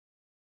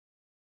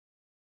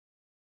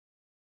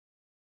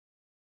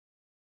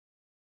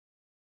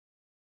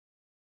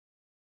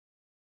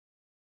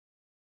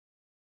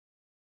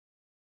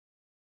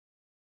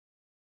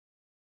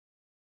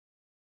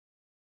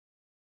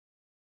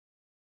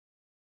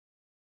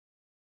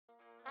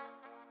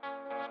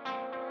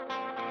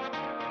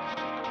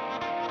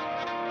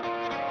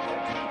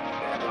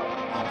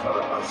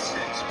a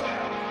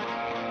six-pack.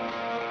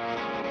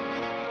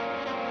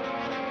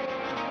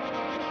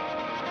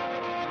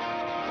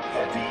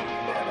 Heavy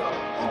metal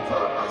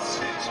over a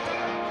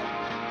six-pack.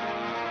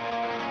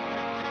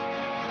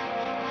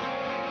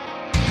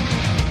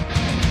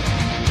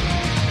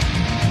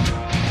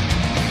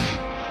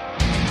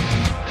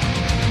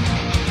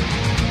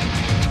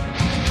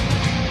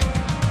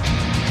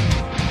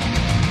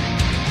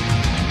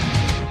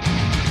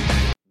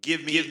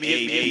 Give me a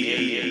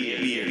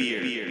beer.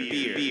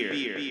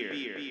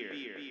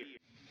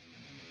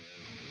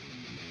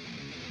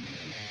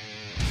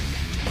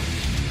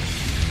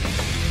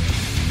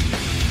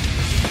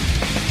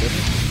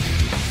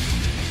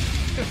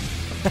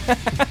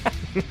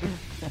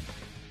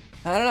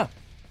 I don't know.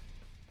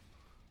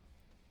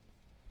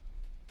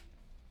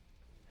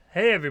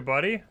 Hey,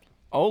 everybody.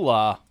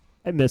 Hola.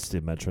 I missed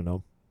it,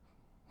 metronome.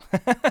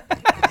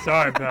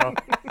 Sorry, pal.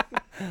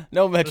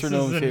 No This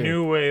metronomes is a here.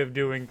 new way of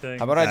doing things.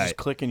 How about I just Alright.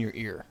 click in your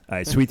ear? All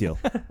right, sweet deal.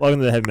 Welcome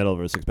to the Heavy Metal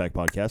Over Six Pack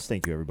podcast.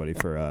 Thank you, everybody,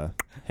 for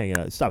hanging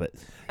out. Stop it.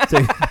 So,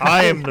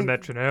 I am the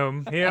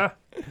metronome. Yeah.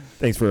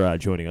 thanks for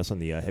joining us on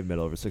the Heavy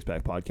Metal Over Six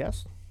Pack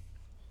podcast.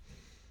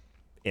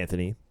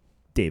 Anthony,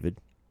 David,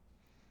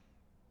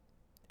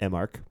 and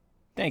Mark.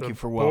 Thank The you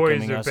for boys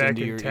welcoming are us back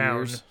into in your town.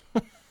 ears.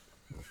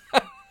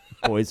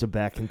 Boys are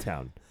back in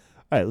town.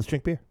 All right, let's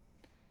drink beer.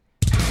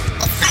 It's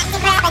time to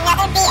grab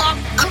another beer and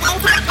then talk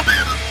about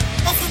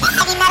it. This is the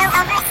Heavy Metal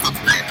Over a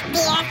Six-Pack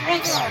Beer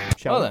Review.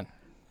 Shall Well we? then.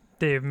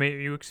 Dave, may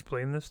you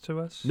explain this to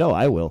us? No,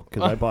 I will,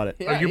 because I bought it.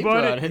 Oh, you he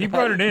bought it? He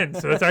brought it in,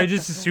 so that's, I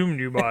just assumed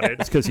you bought it.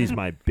 It's because he's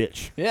my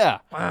bitch. Yeah.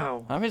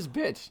 Wow. I'm his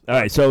bitch. All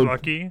right, so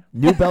Lucky.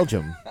 New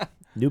Belgium.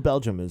 New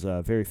Belgium is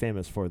very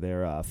famous for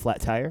their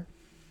flat tire.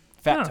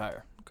 Fat Huh.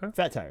 tire.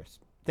 Fat tires.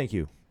 Thank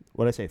you.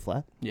 What did I say,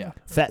 flat? Yeah.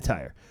 Fat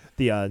Tire.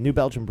 The New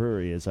Belgium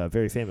brewery is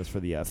very famous for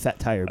the Fat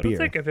Tire I beer. don't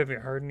think I've ever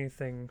heard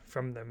anything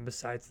from them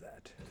besides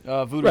that.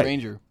 Voodoo Right.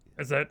 Ranger.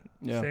 Is that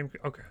Yeah. same?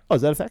 Okay. Oh,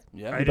 is that a fact?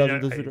 Yeah. I New did Belgium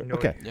not- does I Voodoo- had no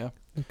okay, idea.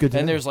 Yeah. good. To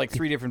And know. there's like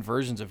 3 different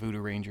versions of Voodoo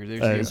Ranger.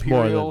 There's It's the more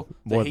Imperial,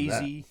 more the than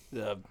that. Hazy,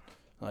 the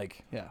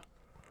yeah.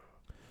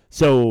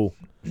 So,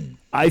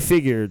 I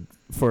figured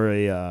for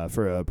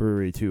a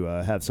brewery to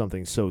have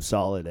something so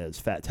solid as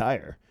Fat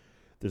Tire,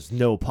 there's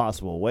no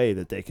possible way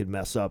that they could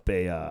mess up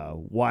a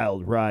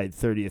Wild Ride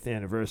 30th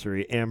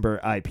Anniversary Amber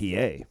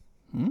IPA.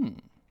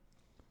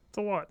 It's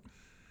a lot.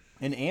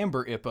 An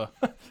amber IPA.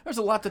 There's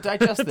a lot to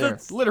digest there.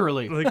 That's-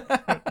 Literally.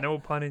 Like, no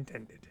pun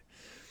intended.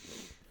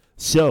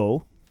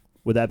 So,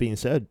 with that being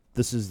said,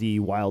 this is the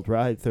Wild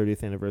Ride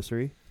 30th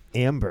Anniversary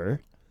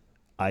Amber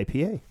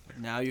IPA.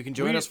 Now you can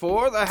join We- us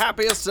for the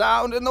happiest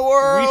sound in the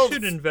world. We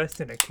should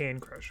invest in a can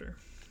crusher.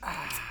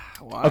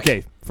 Why?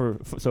 Okay,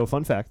 so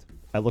fun fact,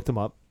 I looked them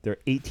up. They're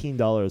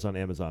 $18 on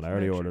Amazon. I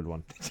already Sure. ordered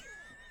one.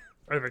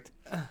 Perfect.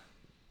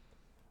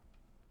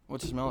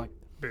 What's it smell like?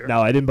 Beer.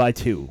 Now I didn't buy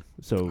two,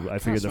 so I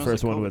figured the smells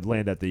first like one COVID. would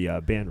land at the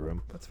band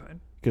room That's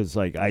fine. because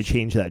like I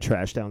change that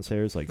trash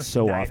downstairs like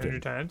so 900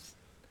 often. times.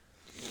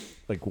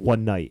 Like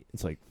one night,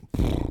 it's like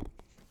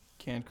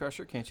Can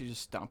Crusher? Can't you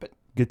just stomp it?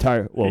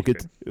 guitar. Well, You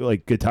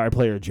like guitar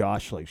player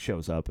Josh like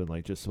shows up and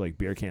like just like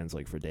beer cans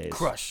like for days.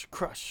 Crush,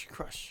 crush,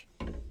 crush.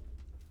 Get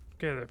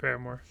there,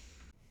 Paramore.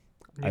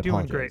 I You're doing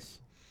apologize. great.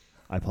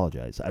 I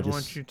apologize. I I just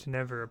want you to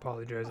never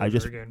apologize I ever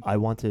just again. I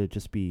want to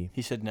just be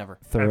He said never.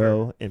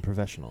 thorough and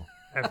professional.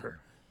 Ever.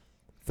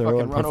 Thorough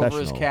Fucking and run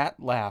professional. over his cat,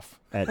 laugh.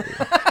 At,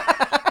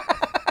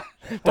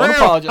 Don't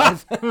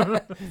apologize.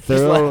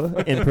 thorough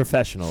and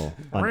professional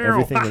on Meow.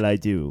 everything that I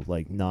do.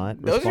 Like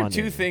not Those are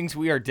responding. 2 things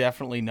we are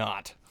definitely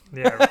not.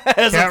 Yeah.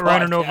 As a Cat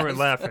running over podcast. and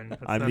laughing.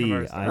 That's I'm none of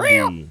our the stuff.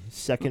 I'm the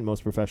second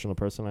most professional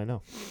person I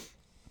know.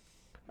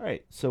 All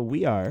right, so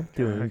we are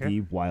doing Okay.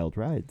 the Wild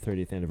Ride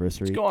 30th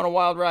anniversary Let's go on a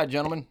wild ride,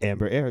 gentlemen.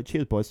 Amber Ale.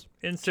 Cheers, boys.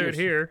 Insert Cheers.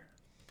 here.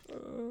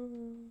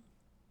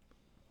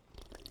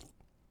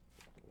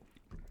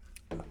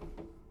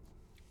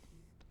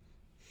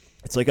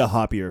 It's like a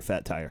hoppier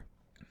Fat Tire.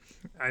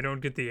 I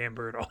don't get the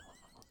amber at all.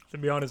 To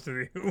be honest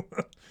with you.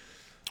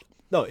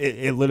 No,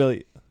 it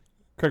literally.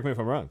 Correct me if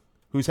I'm wrong.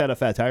 Who's had a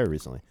Fat Tire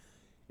recently?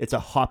 It's a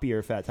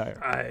hoppier Fat Tire.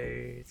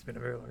 It's been a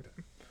very long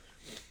time.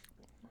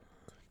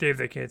 Dave,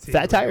 they can't see.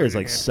 Fat it, but Tire is they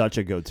like can. such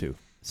a go-to.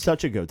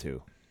 Such a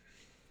go-to.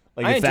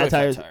 Like I if enjoy Fat Fat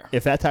Tires, Tire.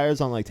 if Fat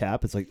Tire's on like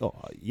tap, it's like, oh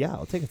yeah,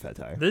 I'll take a Fat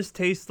Tire. This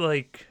tastes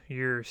like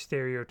your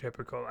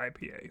stereotypical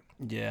IPA.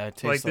 Yeah, it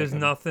tastes Like there's a-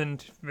 nothing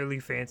really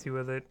fancy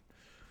with it.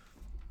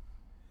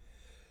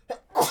 It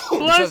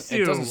Bless doesn't-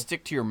 you. It doesn't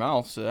stick to your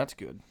mouth, so that's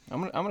good.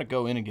 I'm gonna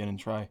go in again and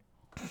try.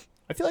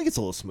 I feel like it's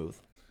a little smooth.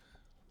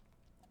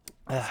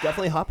 It's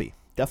definitely hoppy.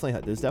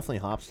 There's definitely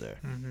hops there.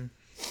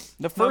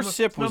 The first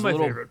sip was not a my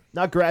little. favorite.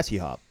 Not grassy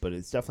hop, but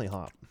it's definitely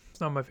hop. It's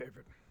not my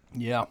favorite.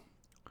 Yeah.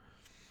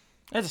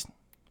 It's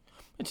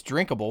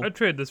drinkable. I'd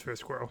trade this for a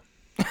squirrel.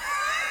 And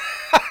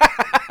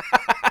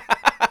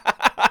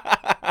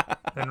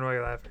why are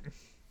you laughing?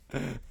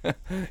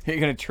 You're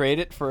gonna trade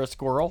it for a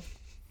squirrel?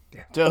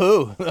 Yeah. To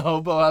who? The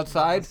hobo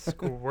outside?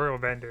 Squirrel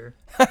vendor.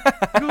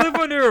 You live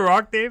under a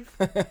rock, Dave?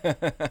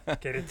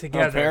 Get it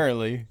together.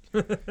 Apparently.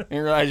 I didn't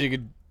realize you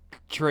could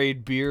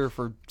trade beer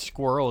for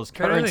squirrel as I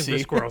don't think currency. for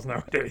squirrels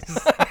nowadays.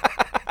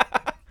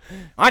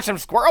 Want some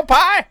squirrel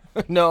pie?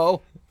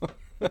 No.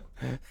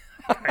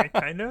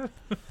 Kind of.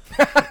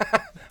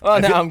 Oh,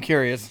 now I'm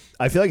curious.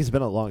 I feel like it's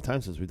been a long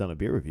time since we've done a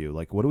beer review.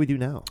 Like, what do we do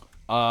now?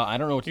 I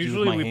don't know what to do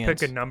Usually with my we hands.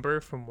 pick a number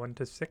from 1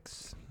 to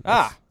 6.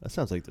 Ah, That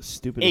sounds like the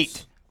stupidest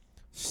 8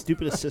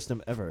 stupidest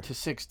system ever. to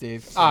 6,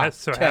 Dave.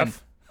 So 10.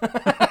 half.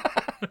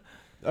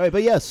 All right,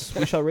 but yes,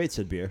 we shall rate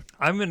said beer.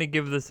 I'm gonna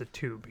give this a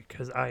 2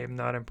 because I am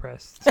not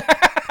impressed.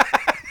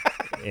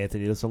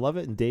 Anthony doesn't love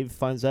it, and Dave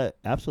finds that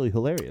absolutely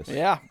hilarious.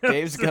 Yeah,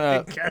 Dave's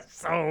gonna I guess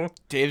so.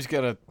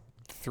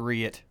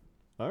 3 it.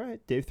 All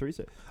right, Dave threes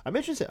it. I'm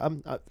interested.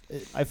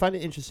 I find it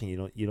interesting.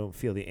 You don't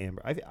feel the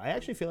amber. I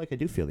actually feel like I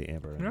do feel the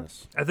amber in Yeah.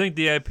 this. I think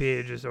the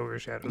IPA just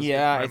overshadows.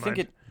 Yeah, my I think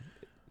mind.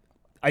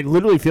 I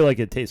literally feel like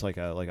it tastes like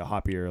a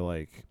hoppier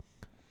like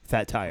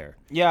Fat Tire.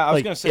 Yeah, I was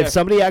Like, gonna say if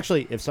somebody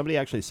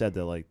actually said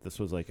that like this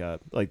was like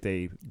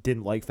they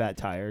didn't like Fat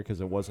Tire because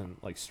it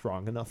wasn't like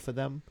strong enough for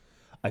them,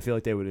 I feel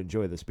like they would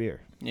enjoy this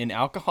beer. in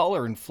alcohol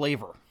or in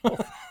flavor.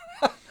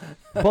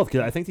 Both,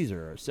 because I think these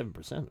are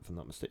 7%, if I'm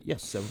not mistaken.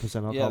 Yes, 7%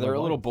 alcohol. Yeah, they're by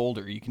a little volume.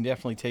 bolder. You can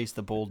definitely taste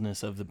the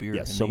boldness of the beer.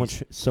 Yes, in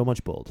these. so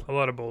much bold. a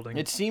lot of bolding.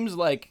 It seems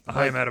like, a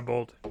high amount of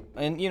bold.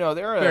 and you know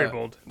they're Very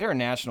bold. They're a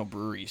national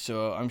brewery,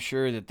 so I'm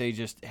sure that they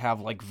just have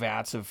like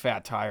vats of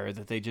Fat Tire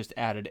that they just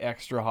added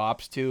extra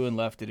hops to and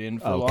left it in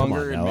for Oh, come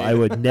longer. on and now. made I it-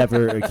 would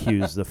never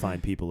accuse the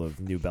fine people of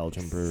New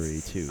Belgium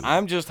Brewery, too.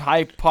 I'm just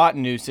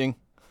hypotenusing.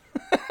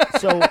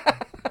 So,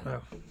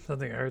 Oh,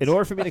 something hurts. in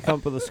order for me to come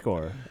up with a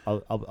score,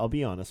 I'll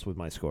be honest with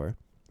my score.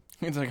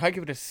 It's like I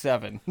give it a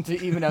 7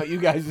 to even out you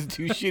guys'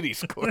 2 shitty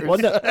scores. Well,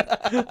 no,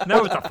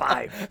 No, it's a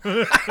 5.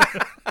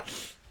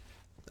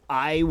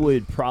 I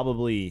would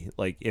probably,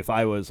 like, if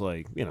I was,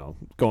 like,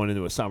 going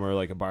into a summer,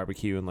 like, a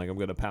barbecue and, like, I'm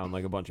going to pound,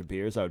 like, a bunch of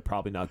beers, I would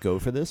probably not go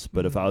for this.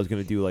 But if I was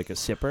going to do, like, a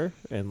sipper,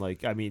 and,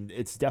 like, I mean,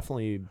 it's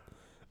definitely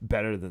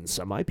better than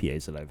some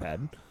IPAs that I've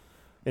had.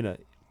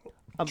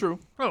 True.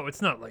 Oh,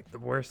 it's not like the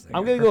worst thing.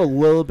 I'm going to ever. go a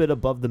little bit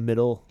above the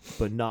middle,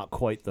 but not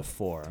quite the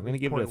 4. I'm going to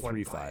give it a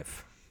 3.15. 3.5.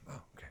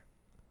 Oh, okay.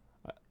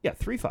 Yeah,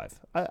 3.5.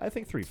 I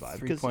think 3.5.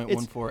 'cause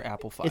it's- 3.14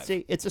 apple 5.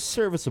 It's a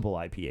serviceable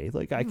IPA.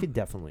 Like I could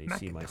definitely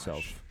see Macintosh.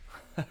 myself.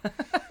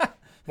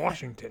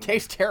 Washington.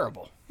 Tastes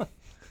terrible.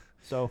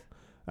 So,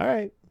 all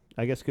right.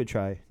 I guess good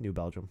try, New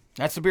Belgium.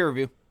 That's the beer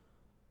review.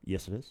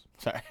 Yes, it is.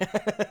 Sorry,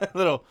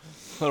 little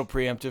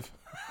preemptive.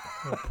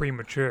 A little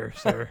premature,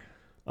 sir.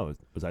 Oh,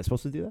 was I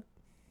supposed to do that?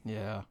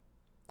 Yeah.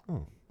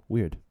 Oh,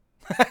 weird.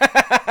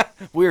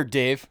 Weird,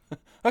 Dave.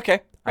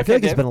 Okay. I feel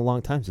like it's Dave. been a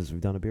long time since we've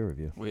done a beer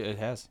review. It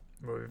has.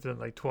 Well, we've done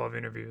like 12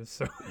 interviews,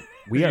 so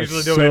We are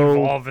usually so don't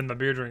involve in the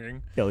beer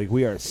drinking. yeah, like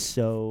we are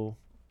so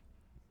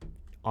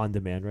on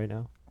demand right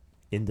now.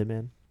 In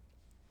demand.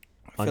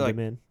 On feel like-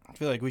 demand. I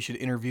feel like we should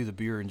interview the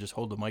beer and just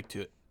hold the mic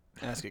to it,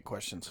 and ask it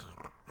questions.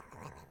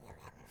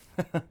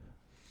 So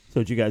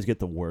did you guys get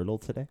the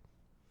Wordle today?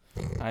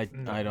 I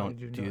No, don't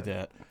you do not.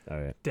 that. All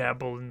right.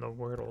 Dabble in the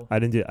Wordle. I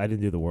didn't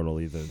do the Wordle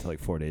either until like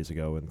 4 days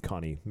ago, and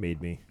Connie made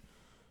me.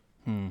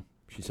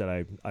 She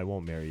said I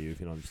won't marry you if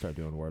you don't start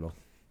doing Wordle.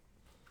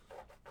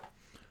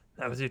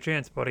 That was your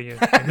chance, buddy.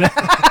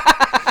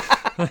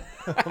 I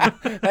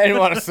didn't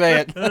want to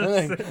say it.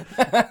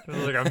 It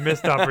was like a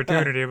missed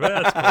opportunity,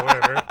 but that's cool,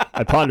 whatever.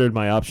 I pondered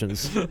my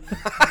options.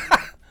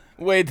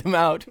 Weighed them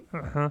out.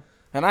 Uh-huh.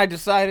 And I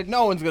decided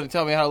no one's going to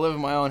tell me how to live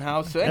in my own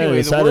house. So I anyway,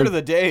 the decided- word of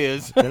the day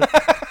is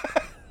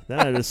Then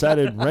I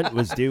decided rent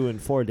was due in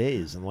 4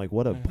 days, and like,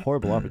 what a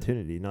horrible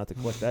opportunity not to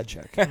collect that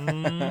check.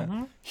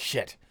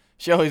 shit.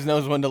 She always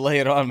knows when to lay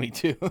it on me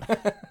too.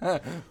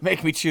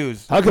 Make me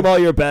choose. How come all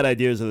your bad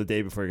ideas are the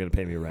day before you're gonna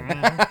pay me rent,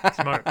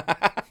 Smart.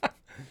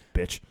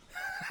 bitch?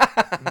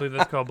 I believe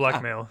that's called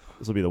blackmail.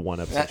 This will be the one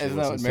episode. That, she isn't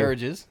that what listens to.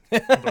 marriage is?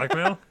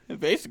 Blackmail?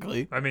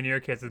 Basically. I mean, in your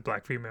case, it's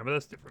black female, but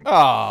that's different.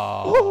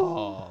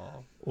 Oh.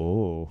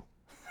 Oh,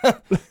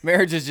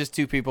 Marriage is just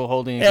two people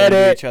holding a gun to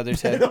Edit. each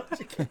other's head.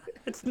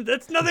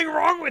 That's nothing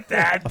wrong with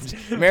that.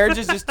 Marriage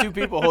is just two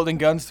people holding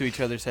guns to each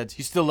other's heads.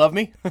 You still love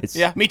me? It's-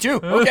 Yeah, me too.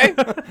 Okay.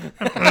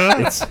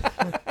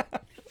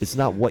 it's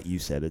not what you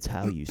said; it's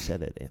how you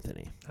said it,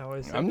 Anthony. How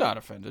is it? I'm not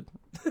offended.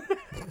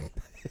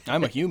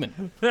 I'm a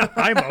human.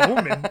 I'm a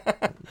woman.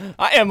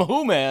 I am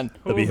who man.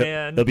 Oh,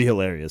 man. That'll be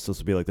hilarious. This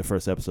will be like the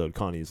first episode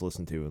Connie's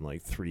listened to in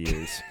like 3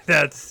 years.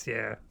 That's,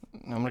 yeah.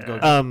 I'm gonna go.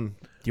 Do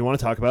you want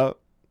to talk about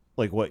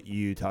like what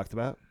you talked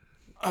about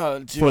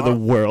Do for the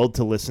world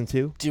to listen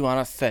to? Do you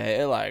want to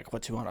say like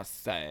what you want to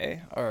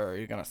say, or are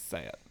you gonna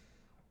say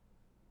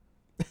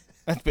it?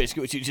 That's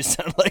basically what you just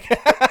sound like.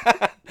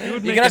 You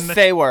would You're make gonna a ni-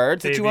 say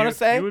words that Dave, you want to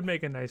say. You would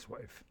make a nice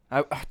wife.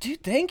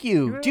 Dude, thank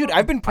you, You're dude.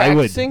 I've been I would.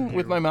 practicing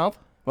with my mouth.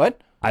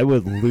 What? I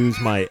would lose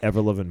my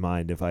ever loving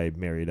mind if I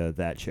married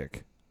that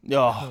chick.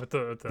 Oh, With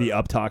the The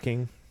up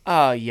talking.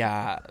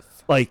 yes.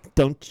 Like,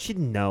 don't you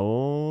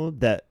know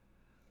that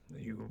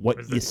what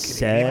was you the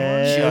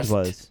Canadian said Just-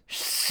 was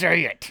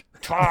Say it.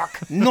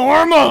 Talk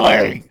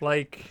normally.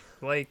 one?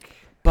 Like,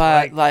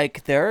 But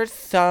like, there's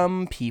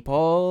some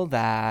people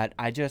that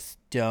I just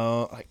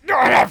don't like.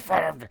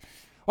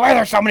 Why are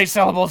there so many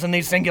syllables in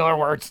these singular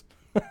words?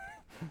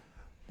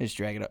 Just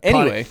drag it up.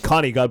 Anyway,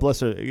 Connie, God bless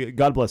her.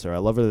 God bless her. I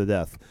love her to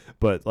death.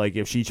 But like,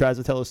 if she tries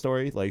to tell a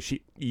story, like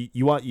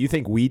you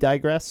think we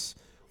digress?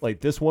 Like,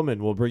 this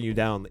woman will bring you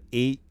down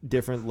 8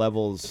 different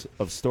levels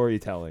of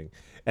storytelling,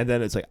 and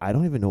then it's like, I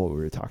don't even know what we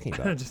were talking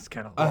about. Just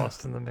kind of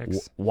lost in the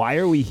mix. Why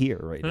are we here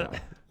right now?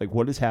 Like,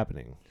 what is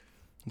happening?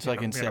 it's like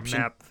We got a Inception.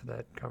 map for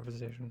that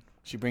conversation.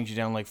 She brings you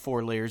down like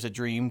 4 layers of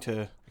dream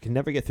to. I can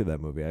never get through that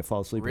movie. I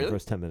fall asleep in Really? the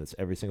first 10 minutes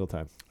every single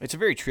time. It's a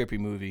very trippy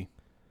movie.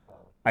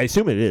 I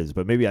assume it is,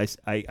 but maybe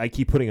I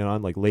keep putting it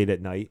on like late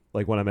at night,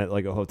 like when I'm at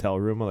like a hotel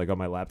room or like on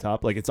my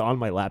laptop. Like, it's on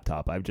my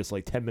laptop. I'm just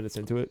like 10 minutes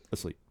into it,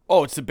 asleep.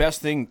 Oh, it's the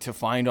best thing to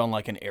find on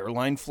like an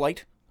airline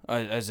flight,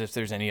 as if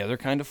there's any other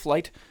kind of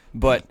flight.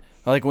 But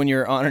like when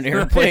you're on an I was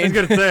airplane,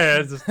 gonna say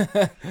it's just,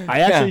 I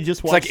actually just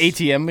it's watched. like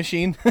ATM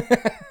machine.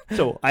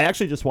 So I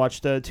actually just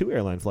watched 2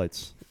 airline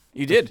flights.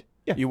 You did.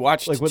 Yeah. You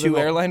watched Like within 2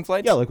 the- airline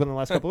flights. Yeah, like within the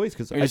last couple of weeks,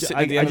 because Are you I sitting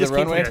at the end of just the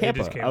came from runway? Yeah, he Tampa.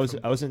 just came I was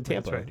from- in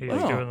Tampa. That's right. He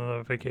like, was Oh. doing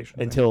the vacation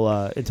thing.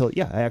 until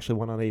yeah, I actually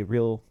went on a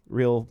real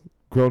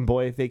grown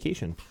boy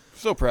vacation.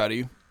 So proud of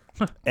you.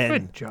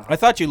 And Good job. I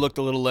thought you looked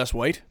a little less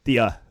white. the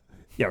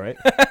yeah, right.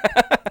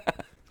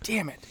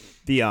 Damn it.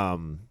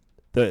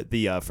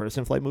 The first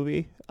in flight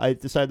movie I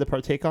decided to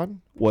partake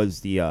on was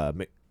the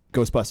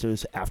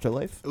Ghostbusters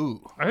Afterlife.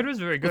 Ooh. I heard it was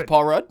very With good.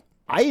 Paul Rudd?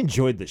 I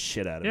enjoyed the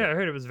shit out of Yeah, I it.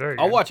 heard it was very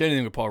good. I'll watch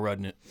anything with Paul Rudd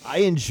in it. I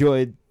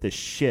enjoyed the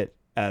shit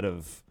out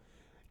of,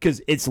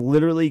 because it's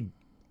literally,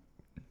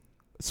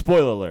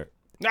 spoiler alert,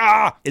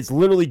 Ah! it's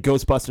literally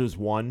Ghostbusters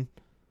 1,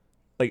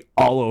 like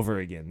all over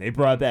again. They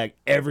brought back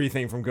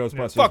everything from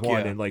Ghostbusters Fuck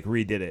 1 yeah. and like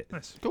redid it.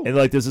 Nice. Cool. And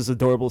like there's this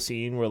adorable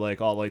scene where like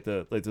all like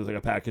there's like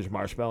a package of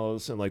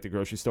marshmallows in like the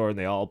grocery store, and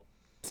they all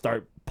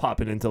start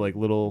popping into like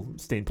little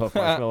Stay Puft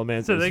Marshmallow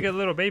Man. So It was- they got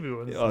little baby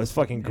ones. Oh, it's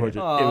fucking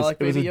gorgeous. Aw, it was like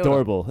it was Baby Yoda.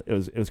 adorable.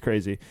 It was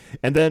crazy.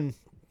 And then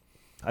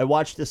I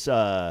watched this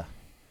in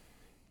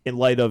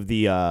light of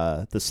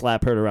the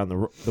slap heard around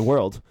the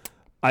world.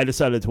 I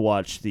decided to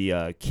watch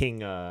the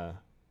King. What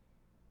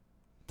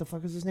the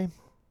fuck is his name?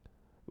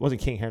 It wasn't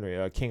King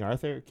Henry. King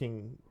Arthur.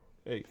 King.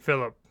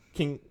 Philip.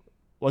 King.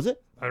 Was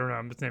it? I don't know.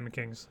 I'm just naming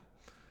kings.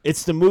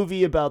 It's the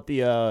movie about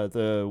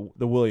the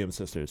Williams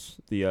sisters.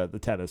 The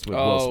tennis with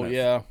Will Oh, Smith.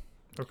 yeah.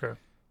 Okay.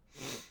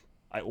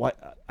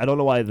 I don't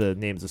know why the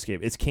names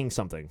escape. It's King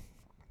something,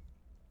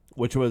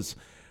 which was,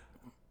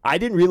 I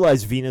didn't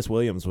realize Venus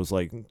Williams was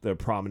like the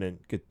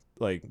prominent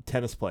like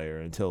tennis player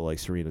until like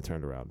Serena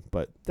turned around.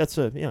 But that's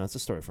a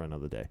story for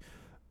another day.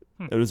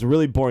 It was a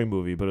really boring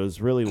movie, but it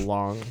was really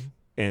long,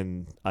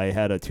 and I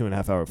had a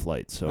 2.5 hour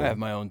flight. So I have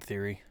my own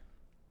theory.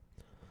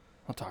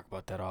 I'll talk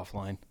about that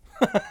offline.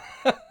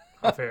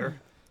 Fair.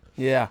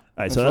 Yeah.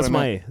 all right, so what that's I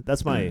meant.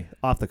 that's my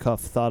off the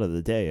cuff thought of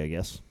the day, I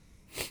guess.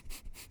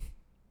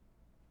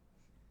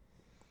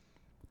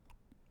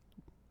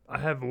 I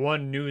have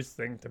one news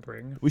thing to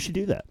bring. We should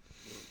do that.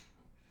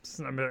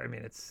 I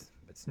mean, it's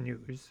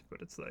news,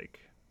 but it's like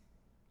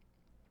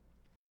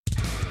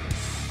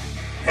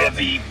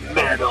Heavy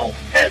metal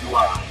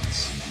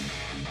headlines.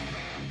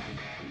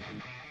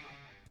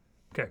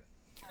 okay.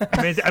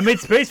 I made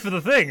space for the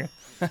thing.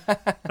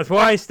 That's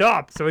why I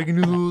stopped, so I can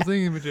do the little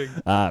thing imaging.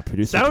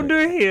 Producer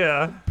Sounder trick.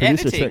 here.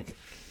 Producer Editing. trick.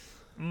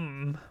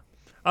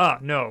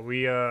 No,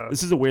 we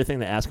This is a weird thing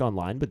to ask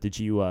online, but did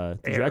you Air.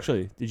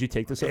 did you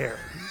take this up? there.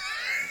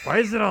 Why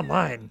is it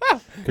online?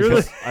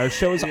 Because our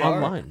show is We are.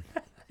 online.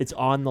 It's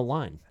on the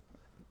line.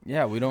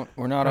 Yeah, we're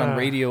not on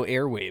radio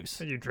airwaves.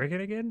 Are you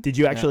drinking again? Did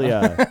you actually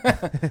Well,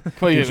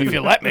 if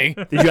you let me.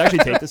 did you actually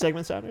take the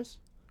segment, Sounders?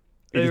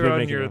 Or you just They're been on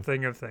making your them?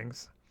 thing of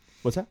things.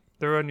 What's that?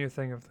 They're on your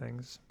thing of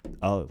things.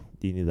 Oh,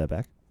 do you need that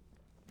back?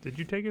 Did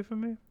you take it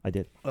from me? I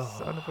did.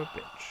 Son of a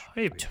bitch.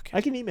 Maybe.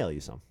 I can email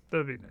you some.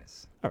 That'd be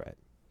nice. All right.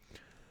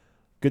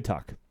 Good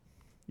talk.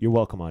 You're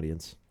welcome,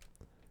 audience.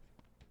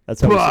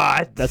 That's how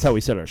What? that's how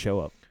we set our show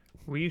up.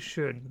 We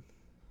should.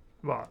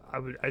 Well,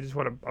 I just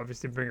want to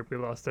obviously bring up we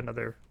lost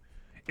another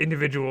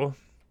individual.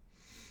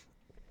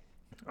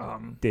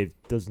 Dave,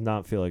 does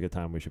not feel like a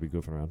time we should be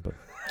goofing around, but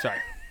Sorry.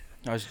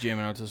 I was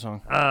jamming out to the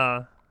song.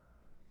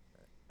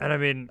 And I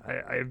mean,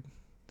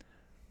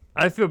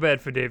 I feel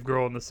bad for Dave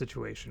Grohl in this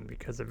situation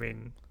because I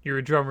mean, you're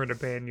a drummer in a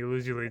band, you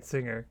lose your lead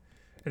singer,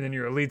 and then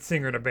you're a lead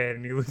singer in a band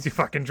and you lose your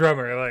fucking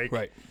drummer. Like,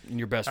 Right. And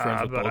you're best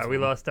friends with both but of we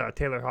them. lost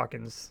Taylor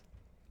Hawkins.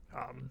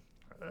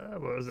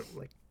 What was it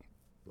like?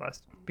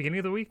 Beginning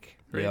of the week,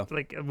 right? Yeah.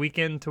 Like a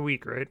weekend to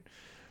week, right?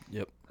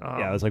 Yep.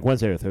 yeah, it was like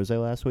Wednesday or Thursday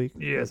last week.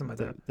 Yeah, something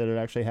like that. That it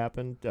actually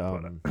happened.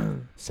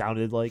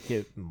 Sounded like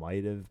it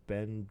might have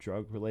been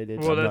drug related.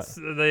 Well, they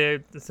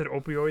said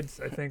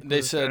opioids. I think They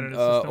was said found in his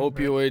system, right?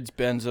 opioids,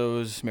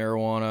 benzos,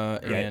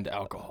 marijuana, Yeah. and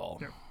alcohol.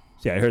 Yeah.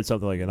 Yeah, I heard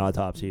something like an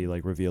autopsy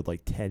like revealed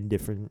like 10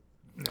 different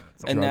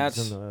And drugs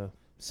that's in the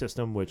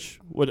system. Which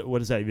what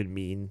does that even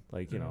mean?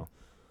 Like, you know,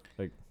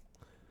 like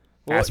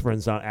Well,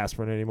 aspirin's not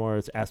aspirin anymore.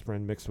 It's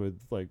aspirin mixed with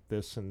like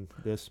this and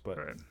this. But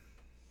Right.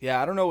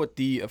 yeah, I don't know what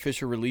the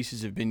official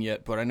releases have been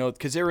yet, but I know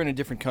because they were in a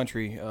different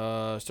country.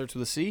 Starts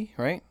with a C,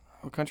 right?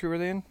 What country were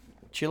they in?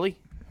 Chile?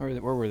 Where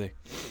were they?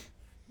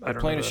 They're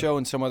playing a show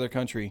in some other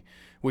country,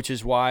 which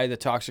is why the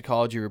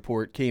toxicology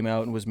report came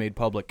out and was made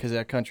public, because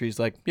that country's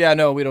like, yeah,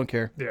 no, we don't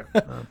care. Yeah.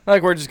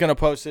 Like, we're just going to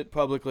post it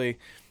publicly.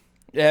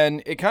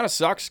 And it kind of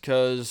sucks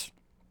because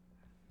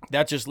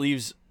that just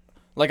leaves,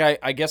 like,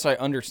 I guess I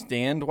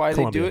understand why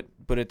they do it,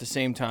 but at the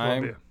same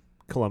time,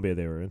 Colombia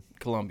they were in.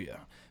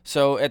 Colombia.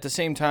 So at the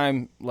same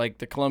time, like,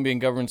 the Colombian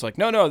government's like,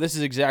 no, this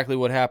is exactly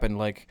what happened.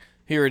 Like,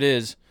 here it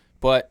is.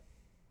 But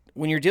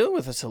when you're dealing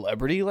with a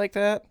celebrity like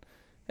that,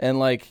 and,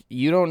 like,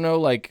 you don't know,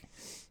 like,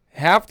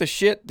 half the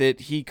shit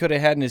that he could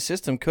have had in his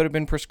system could have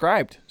been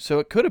prescribed. So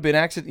it could have been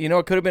it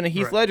could have been a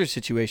Heath Ledger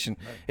situation.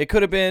 Right. It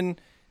could have been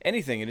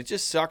anything. And it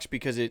just sucks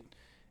because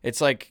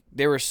it's like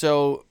they were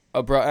so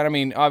abrupt. I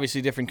mean,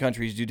 obviously different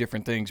countries do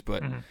different things,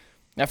 but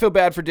I feel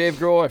bad for Dave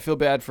Grohl. I feel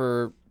bad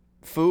for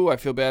Foo. I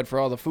feel bad for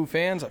all the Foo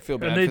fans. I feel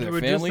bad for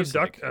their families. They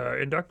were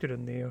just inducted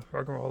in the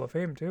Rock and Roll Hall of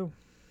Fame, too.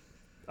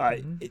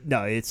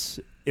 No,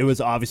 it was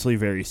obviously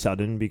very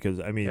sudden because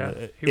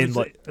in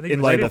light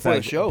of the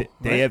fact show,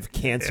 they have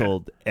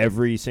canceled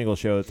every single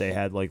show that they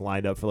had like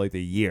lined up for like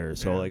the year.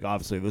 So like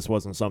obviously this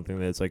wasn't something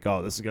that's like,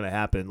 oh, this is gonna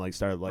happen. Like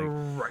start like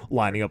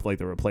lining up like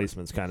the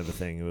replacements kind of a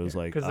thing. It was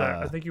like because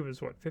I think he was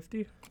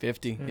 50.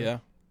 50, yeah.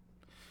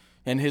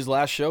 And his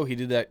last show, he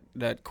did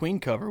that Queen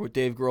cover with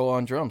Dave Grohl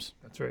on drums.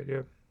 That's right,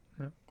 yeah.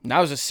 And that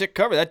was a sick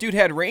cover. That dude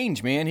had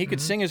range, man. He could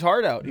sing his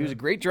heart out. He was a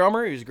great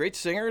drummer. He was a great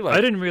singer. Like,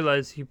 I didn't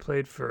realize he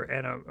played for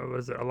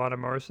Alanis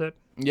Morissette?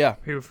 Yeah.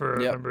 For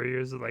a number of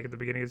years, like at the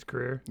beginning of his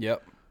career.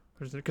 Yep.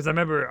 Because I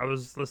remember I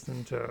was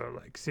listening to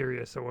like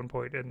Sirius at one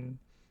point, and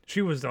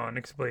she was on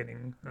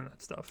explaining and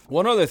that stuff.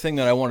 One other thing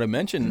that I want to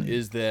mention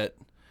is that,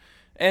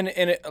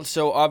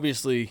 so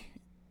obviously,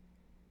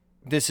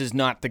 this is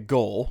not the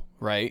goal,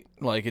 right?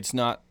 Like it's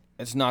not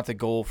the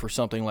goal for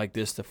something like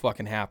this to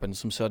fucking happen,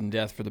 some sudden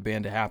death for the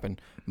band to happen.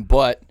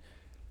 But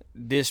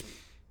this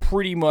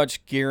pretty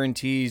much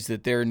guarantees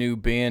that their new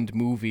band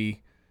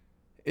movie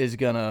is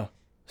gonna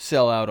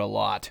sell out a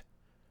lot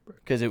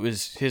because it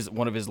was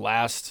one of the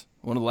last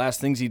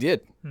things he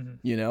did,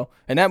 you know.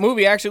 And that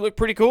movie actually looked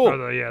pretty cool.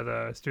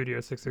 The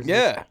Studio 666.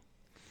 Yeah,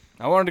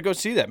 I wanted to go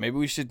see that. Maybe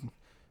we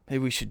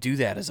should do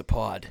that as a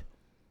pod.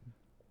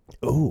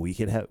 Oh, we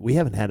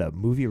haven't had a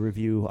movie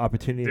review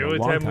opportunity. The in a only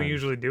long time time we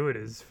usually do it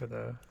is for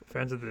the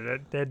Friends of the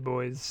Dead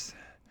Boys.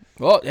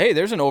 Well, hey,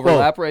 there's an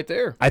overlap right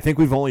there. I think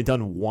we've only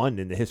done one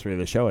in the history of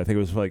the show. I think it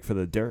was like for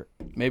the Dirt.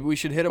 Maybe we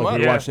should hit them up.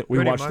 We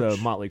watched the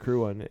Motley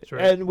Crue one,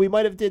 right. and we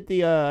might have did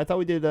the. I thought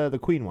we did the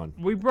Queen one.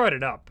 We brought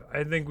it up.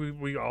 I think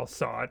we all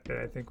saw it, and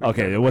I think.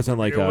 It wasn't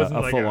like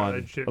a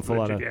full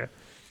on. Yeah.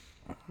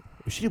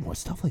 We should do more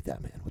stuff like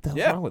that, man. What the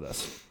hell's wrong with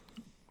us?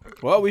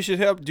 Well, we should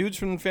have dudes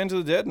from Fans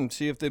of the Dead and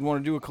see if they'd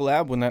want to do a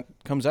collab when that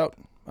comes out.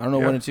 I don't know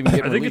when it's even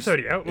getting released. I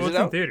think it's already out. Well, it's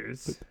in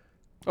theaters.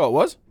 Oh, it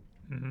was?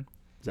 Mm-hmm.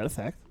 Is that a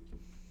fact?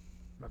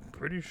 I'm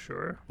pretty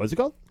sure. What's it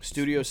called?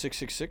 Studio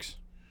 666.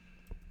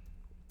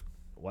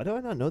 Why do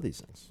I not know these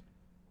things?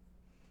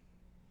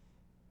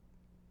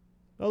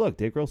 Oh, look,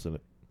 Dave Grohl's in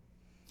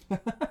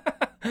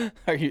it.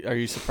 Are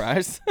you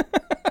surprised?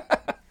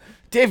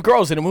 Dave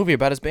Grohl's in a movie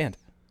about his band.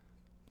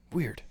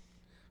 Weird.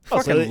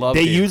 So love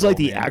they use like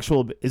the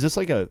actual. Is this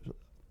like a?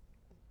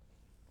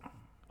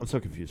 I'm so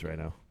confused right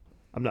now.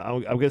 I'm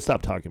gonna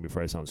stop talking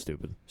before I sound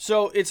stupid.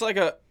 So it's like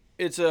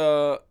it's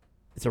a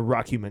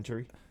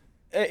rockumentary.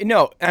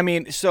 No, I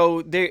mean,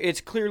 so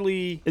it's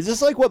clearly. Is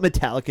this like what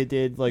Metallica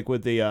did, like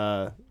with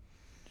the?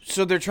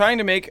 So they're trying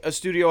to make a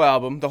studio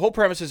album. The whole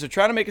premise is they're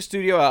trying to make a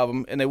studio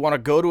album, and they want to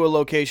go to a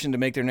location to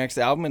make their next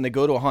album, and they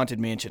go to a haunted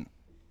mansion,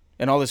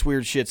 and all this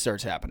weird shit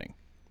starts happening,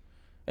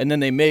 and then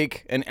they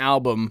make an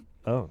album.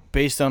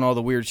 Based on all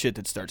the weird shit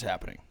that starts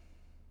happening.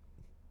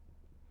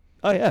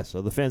 Oh, yeah.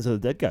 So the Fans of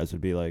the Dead guys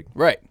would be like...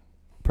 Right.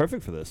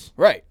 Perfect for this.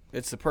 Right.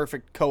 It's the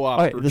perfect co-op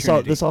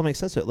opportunity. This all makes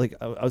sense. Like,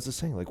 I was just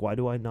saying, like, why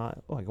do I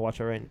not... Oh, I can watch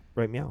it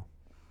right meow.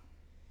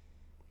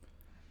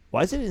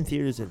 Why is it in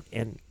theaters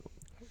and...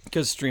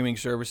 Because streaming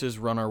services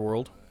run our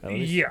world.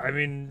 Yeah, I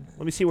mean...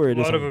 Let me see where it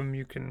is. A lot of them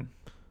you can...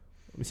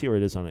 Let me see where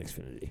it is on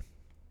Xfinity.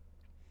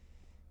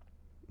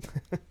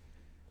 But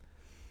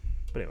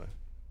anyway.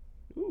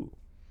 Ooh.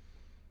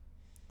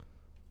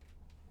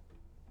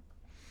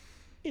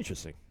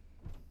 Interesting.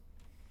 All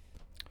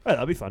right,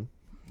 that'll be fun.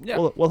 Yeah,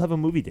 we'll have a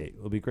movie date.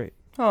 It'll be great.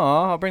 Oh,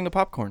 I'll bring the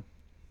popcorn.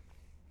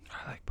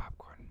 I like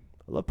popcorn.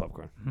 I love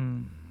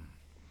popcorn.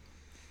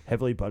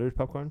 Heavily buttered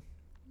popcorn.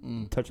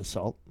 Touch of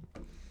salt.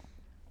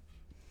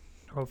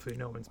 Hopefully,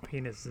 no one's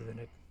penis is in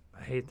it.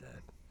 I hate that.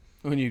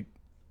 When you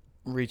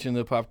reach in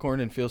the popcorn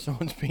and feel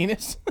someone's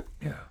penis.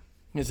 Yeah.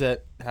 Has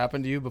that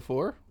happened to you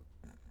before?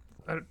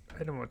 I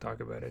don't want to talk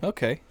about it.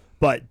 Okay.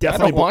 But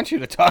definitely, I don't want you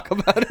to talk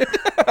about it.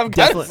 I'm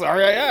kind of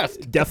sorry I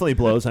asked. Definitely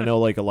blows. I know,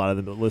 like a lot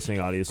of the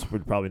listening audience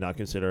would probably not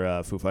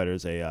consider Foo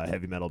Fighters a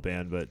heavy metal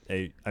band, but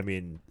I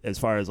mean, as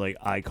far as like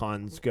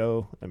icons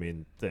go, I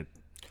mean,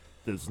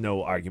 there's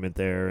no argument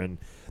there. And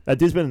that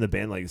dude's been in the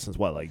band like since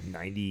what, like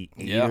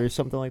 98 or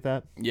something like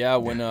that. Yeah,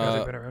 when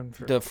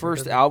the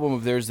first album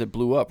of theirs that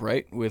blew up,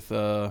 right, with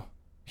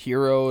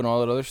Hero and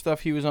all that other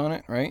stuff, he was on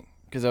it, right?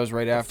 Because that was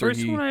right after. The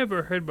first one I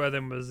ever heard by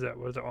them was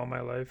All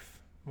My Life.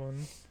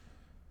 one.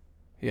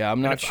 Yeah, I'm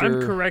And not if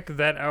sure. I'm correct,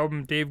 that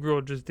album Dave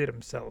Grohl just did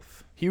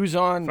himself, He was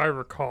on. if I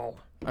recall.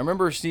 I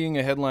remember seeing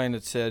a headline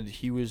that said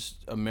he was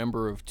a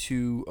member of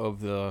 2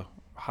 of the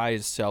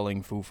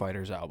highest-selling Foo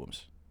Fighters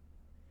albums.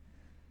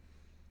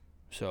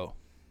 So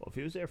Well, if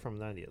he was there from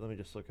 98, let me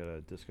just look at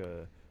a disc.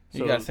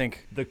 you got to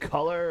think. The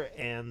color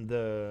and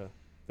the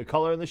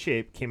color and the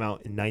shape came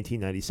out in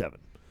 1997.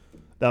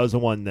 That was the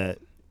one that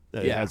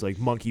Yeah. has like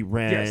Monkey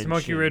Wrench. Yes,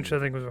 Monkey and, Wrench I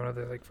think was one of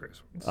the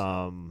first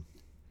ones.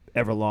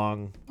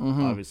 Everlong,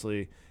 Mhm.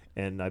 obviously,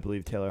 and I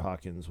believe Taylor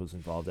Hawkins was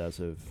involved as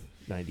of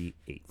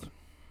 98,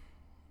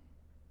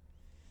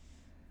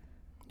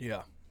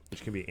 Yeah.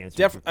 which can be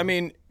answered. I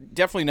mean,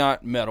 definitely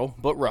not metal,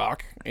 but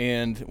rock.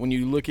 And when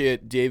you look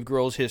at Dave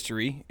Grohl's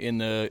history in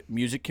the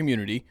music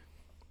community,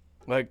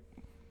 like,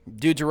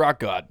 dude's a rock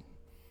god.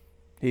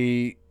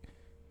 He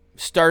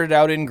started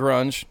out in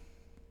grunge,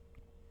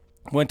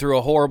 went through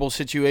a horrible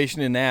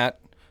situation in that,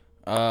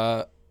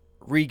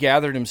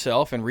 regathered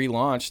himself and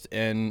relaunched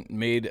and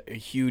made a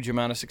huge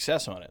amount of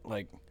success on it.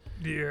 Like,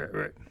 Yeah,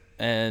 right.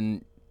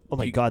 and Oh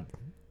my God!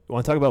 You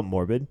want to talk about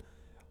morbid?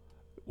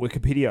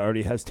 Wikipedia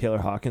already has Taylor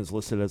Hawkins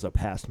listed as a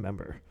past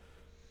member.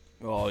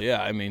 well,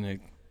 yeah, I mean,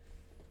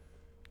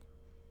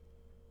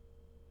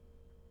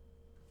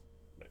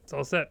 It's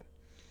all set.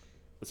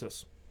 What's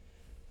this?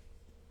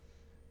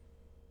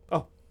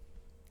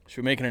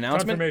 should we make an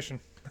announcement? Confirmation.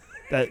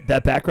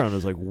 That background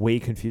is like way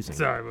confusing.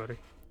 Sorry, buddy.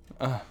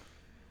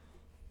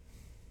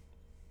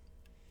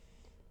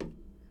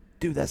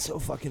 Dude, that's so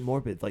fucking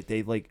morbid. Like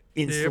they like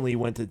instantly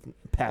went to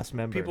past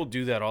member. People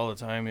do that all the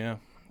time, yeah.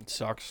 It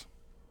sucks.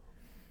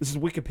 This is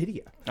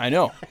Wikipedia. I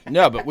know.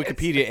 No, but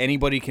Wikipedia,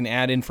 anybody can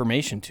add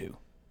information to.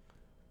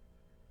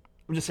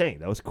 I'm just saying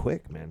that was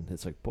quick, man.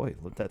 It's like, boy,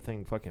 let that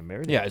thing fucking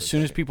marinate. Yeah, for as a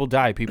soon as second. people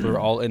die, people are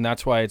all, and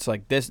that's why it's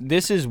like this.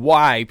 This is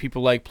why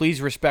people like, please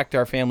respect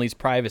our family's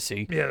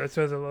privacy. Yeah, that's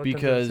why there's a lot of times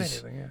Because- don't say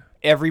anything, yeah.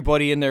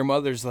 Everybody and their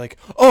mother's like,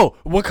 oh,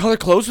 what color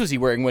clothes was he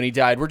wearing when he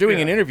died? We're doing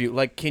an Yeah. interview.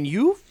 Like, can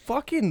you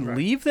fucking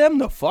leave them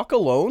the fuck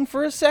alone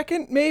for a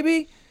second,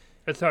 maybe?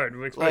 It's hard,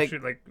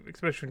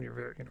 especially when you're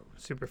very,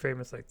 super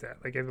famous like that.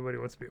 Like everybody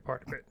wants to be a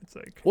part of it. It's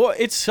like Well,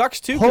 it sucks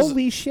too. 'Cause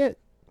Holy shit!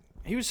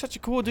 he was such a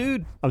cool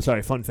dude. I'm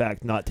sorry. Fun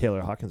fact, not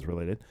Taylor Hawkins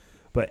related,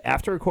 but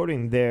after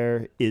recording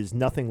 "There Is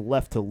Nothing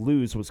Left to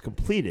Lose" was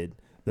completed,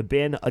 the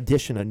band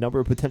auditioned a number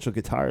of potential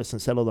guitarists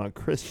and settled on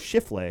Chris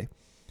Shifley,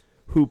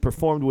 who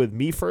performed with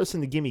Me First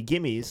and the Gimme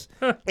Gimmes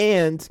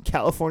and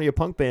California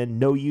punk band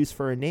No Use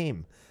for a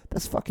Name.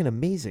 That's fucking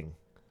amazing.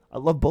 I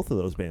love both of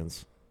those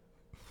bands.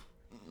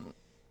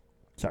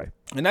 Sorry.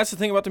 And that's the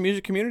thing about the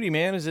music community,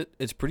 man, is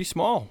it's pretty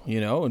small,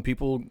 and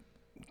people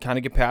kind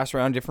of get passed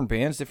around different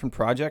bands, different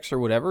projects or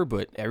whatever,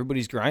 but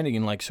everybody's grinding.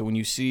 And like, so when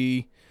you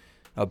see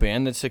a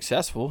band that's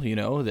successful,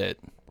 that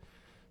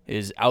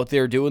is out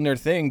there doing their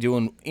thing,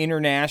 doing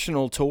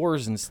international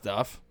tours and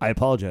stuff. I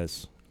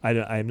apologize. I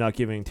am not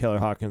giving Taylor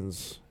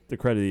Hawkins the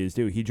credit he is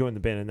due. He joined the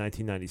band in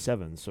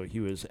 1997, so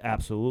he was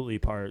absolutely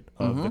part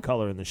of the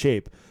color and the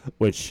shape,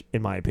 which,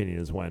 in my opinion,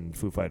 is when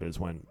Foo Fighters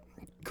went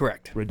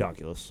Correct.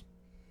 ridiculous.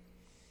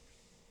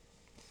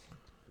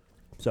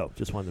 So,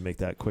 just wanted to make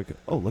that quick.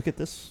 Oh, look at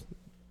this,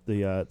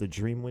 the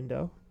Dream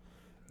Window.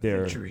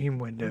 Their dream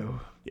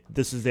window.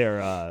 this is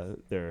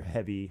their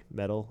heavy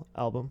metal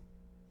album.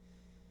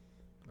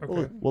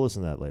 Okay. We'll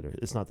listen to that later.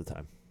 It's not the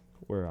time.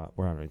 We're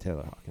honoring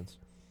Taylor Hawkins.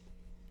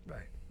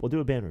 Right. We'll do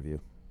a band review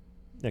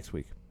next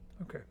week.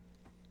 Okay.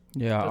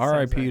 Yeah, That sounds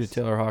R.I.P. nice. to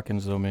Taylor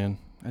Hawkins, though, man.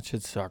 That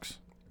shit sucks.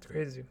 It's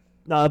crazy.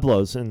 No, it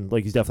blows, and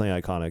like he's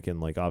definitely iconic, and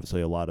like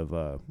obviously a lot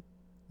of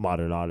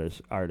modern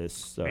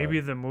artists. Maybe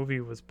the movie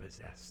was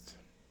possessed,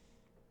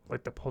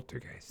 like the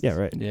Poltergeist. Yeah,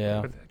 right. Yeah.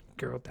 Where that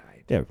girl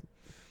died. Yeah,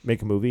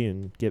 make a movie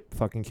and get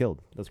fucking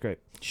killed. That's great.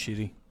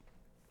 Shitty.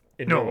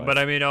 No, but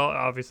I mean,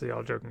 obviously,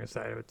 all joking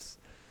aside, it's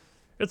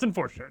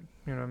unfortunate.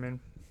 You know what I mean?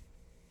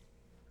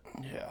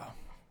 Yeah.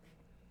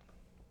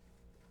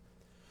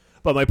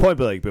 But my point,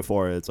 like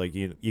before, it's like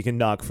you can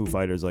knock Foo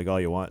Fighters like all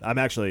you want. I'm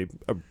actually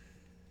a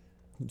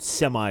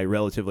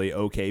semi-relatively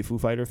okay Foo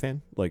Fighter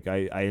fan. Like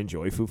I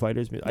enjoy Foo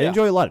Fighters. I Yeah.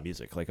 enjoy a lot of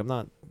music. Like I'm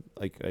not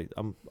like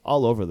I'm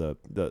all over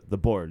the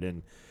board,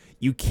 and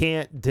you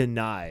can't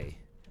deny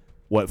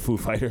what Foo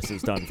Fighters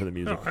has done for the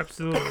music No,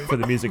 absolutely. for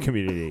the music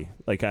community,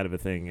 like kind of a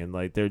thing. And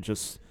like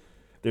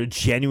they're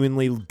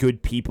genuinely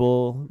good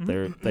people.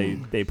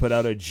 They put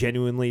out a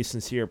genuinely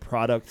sincere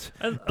product.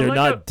 And They're like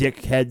not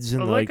dickheads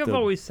and like like I've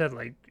always said,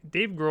 like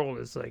Dave Grohl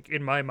is like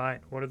in my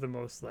mind one of the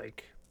most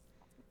like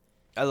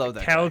I love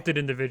that. talented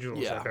individuals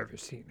Yeah. I've ever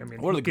seen. I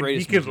mean, One of he the could-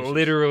 greatest He could musicians.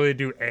 literally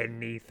do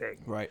anything.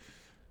 Right.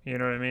 You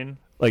know what I mean?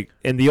 like,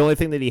 and the only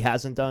thing that he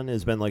hasn't done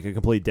is been like a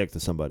complete dick to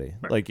somebody.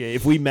 Right. Like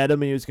if we met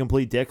him and he was a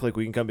complete dick, like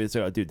we can come and say,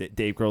 "Oh, dude,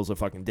 Dave Grohl's a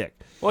fucking dick."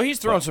 Well, he's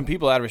thrown some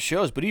people out of his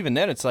shows, but even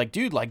then, it's like,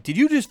 dude, like, did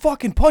you just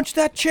fucking punch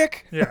that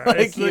chick? Yeah, like,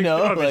 it's you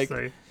know,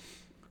 obviously.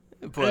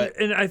 like, but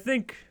and I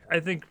think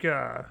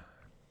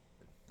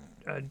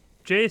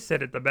Jay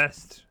said it the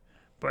best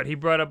But he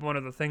brought up one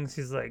of the things.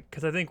 He's like,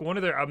 because I think one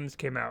of their albums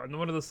came out, and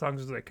one of the songs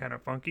was like kind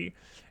of funky.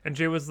 And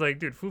Jay was like,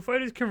 "Dude, Foo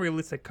Fighters can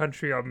release a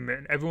country album,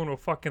 and everyone will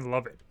fucking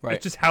love it. Right.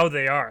 It's just how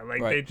they are.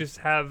 Like Right. they just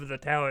have the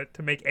talent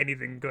to make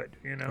anything good.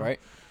 You know." Right.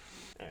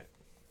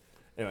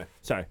 Anyway,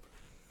 sorry.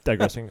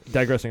 Digressing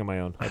on my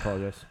own. I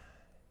apologize.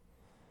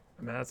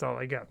 I mean, that's all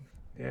I got.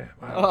 Yeah.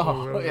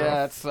 Wow. Oh, yeah,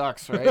 that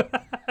sucks, right?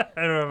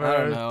 I don't know. I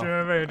don't know.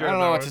 I don't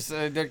know what to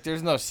say.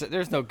 say.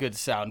 There's no good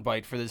sound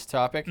bite for this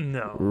topic.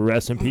 No.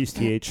 Rest in peace,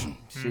 TH.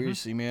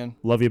 Seriously, man.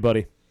 Love you,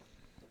 buddy.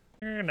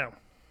 No.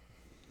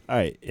 All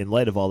right. In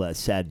light of all that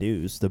sad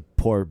news, the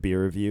poor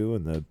beer review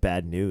and the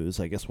bad news,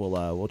 I guess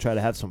we'll try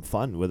to have some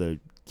fun with a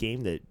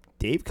game that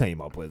Dave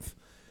came up with.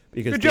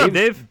 Because Good job,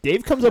 Dave.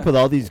 Dave comes up with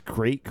all these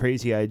great,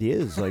 crazy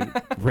ideas, like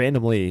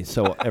randomly,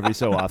 so every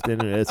so often,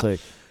 and it's like,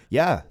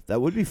 yeah,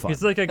 that would be fun.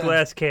 He's like a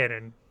glass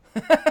cannon.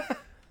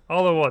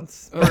 All at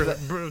once.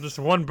 Just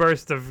one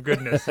burst of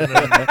goodness. And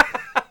then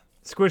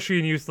squishy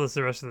and useless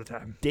the rest of the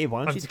time. Dave, why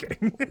I'm don't just you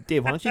kidding.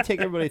 Dave, why don't you take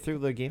everybody through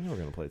the game we're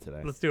going to play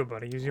today? Let's do it,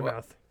 buddy. Use your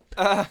mouth.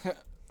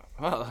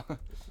 Well,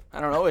 I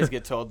don't always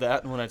get told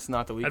that when it's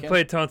not the I weekend.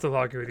 played tonsil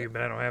hockey with you,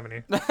 but I don't have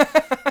any.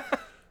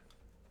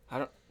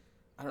 I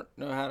don't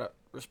know how to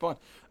respond.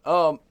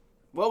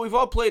 Well, we've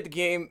all played the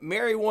game.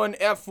 Marry one,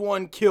 F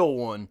one, kill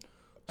one.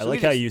 I So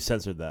like we how just- you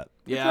censored that.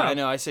 Yeah, job. I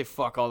know. I say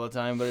fuck all the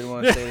time, but I didn't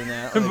want to say it in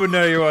that. But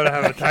now you want to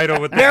have a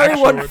title with the Marry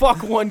actual one, word.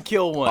 fuck one,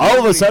 kill one. All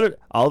of a sudden,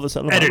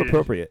 I'm Edited.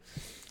 appropriate.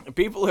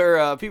 People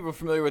are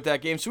familiar with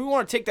that game, so we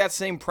want to take that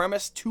same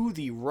premise to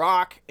the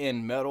rock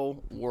and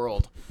metal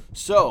world.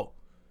 So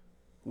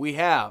we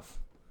have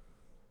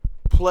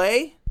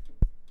play,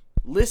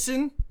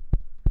 listen,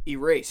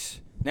 erase.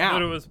 Now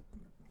But it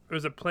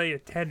was a play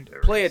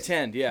attender. play,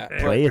 attend, yeah. There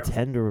Play we a go.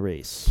 tender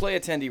race. Play,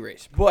 attend,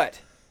 erase.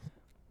 But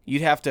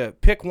you'd have to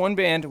pick one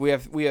band. We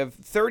have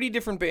 30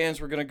 different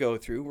bands we're going to go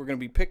through. We're going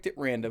to be picked at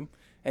random,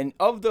 and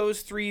of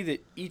those 3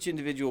 that each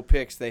individual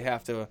picks, they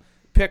have to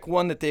pick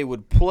one that they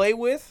would play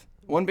with.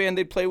 One band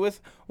they'd play with,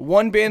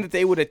 one band that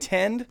they would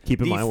attend.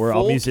 Keep in the mind, we're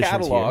all full musicians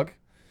catalog, here.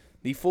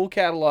 The full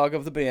catalog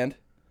of the band,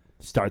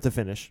 Start to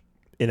finish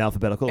in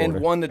alphabetical and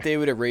order. one that they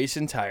would erase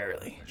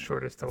entirely.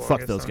 Shortest to longest.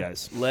 Fuck those song.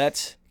 guys.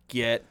 Let's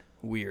get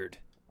weird.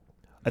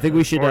 I think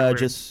we should Forward.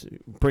 just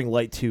bring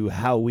light to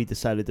how we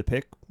decided to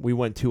pick. We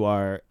went to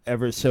our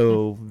ever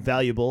so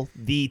valuable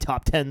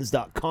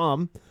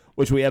thetop10s.com,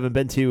 which we haven't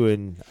been to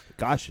in,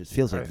 gosh, it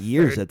feels like Our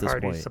years at this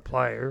third-party point.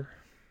 supplier.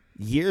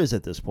 Years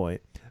at this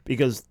point.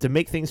 Because to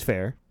make things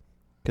fair,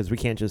 because we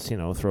can't just,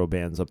 throw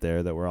bands up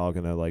there that we're all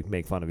going to, like,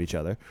 make fun of each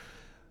other.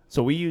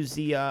 So we use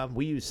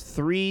we use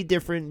 3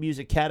 different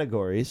music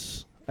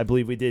categories. I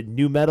believe we did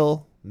new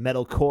metal,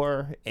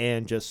 metalcore,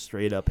 and just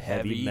straight up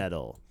heavy Heavy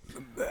metal.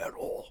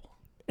 Metal.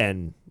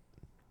 And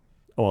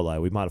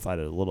we modified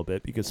it a little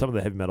bit because some of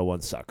the heavy metal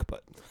ones suck,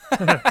 but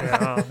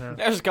Yeah.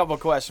 There's a couple of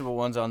questionable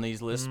ones on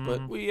these lists, Mm.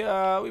 but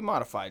we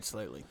modified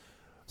slightly.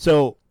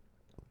 so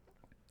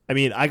I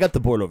mean, I got the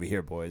board over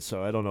here, boys,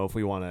 so I don't know if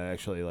we want to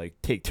actually like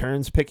take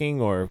turns picking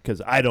or because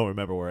I don't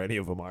remember where any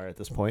of them are at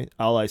this point.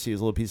 All I see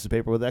is little pieces of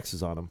paper with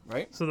X's on them.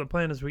 Right? So the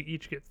plan is we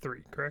each get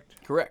 3, correct?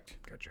 Correct.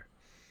 Gotcha.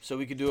 So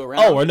we could do a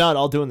round. Oh, we're not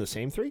all doing the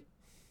same 3?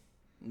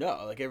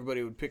 No, like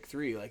everybody would pick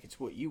 3, like it's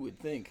what you would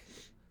think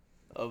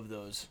of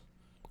those.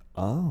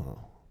 Oh.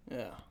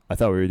 Yeah. I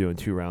thought we were doing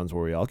 2 rounds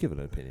where we all give an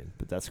opinion,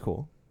 but that's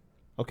cool.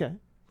 Okay.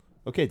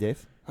 Okay,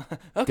 Dave.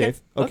 Okay.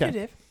 Dave, okay.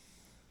 Dave.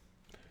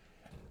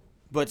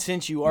 But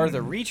since you are the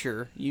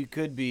reacher, you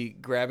could be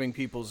grabbing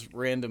people's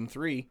random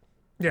 3.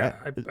 Yeah,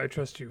 I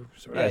trust you.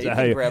 Sorry. Yeah, Is you that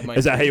can how you, grab my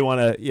is that how three. you want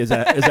to? Is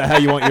that how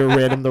you want your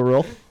random to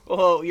roll?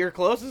 Well, you're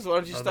closest. Why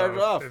don't you start it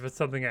Although, off? If it's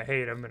something I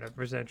hate, I'm going to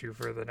present you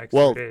for the next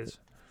Well- 3 days.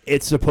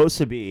 It's supposed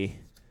to be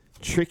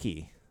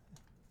tricky,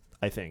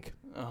 I think.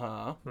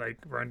 Uh-huh. Like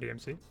Run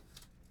DMC.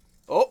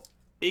 Oh,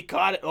 he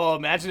caught it. Oh,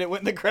 imagine it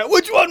went in the crowd.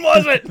 Which one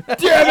was it?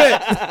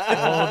 Damn it!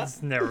 Well,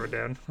 let's narrow it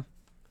down.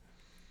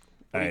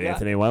 All right, got?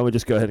 Anthony, why don't we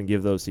just go ahead and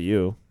give those to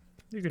you?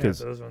 You can have 'Cause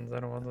those ones. I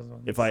don't want those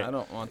ones. If I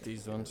don't want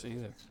these ones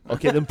either.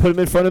 okay, then put them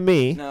in front of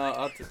me. No,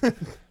 I'll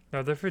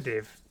No, they're for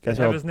Dave. Guys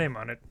They have are all- his name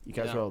on it. You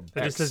guys No. are all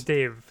It just says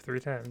Dave 3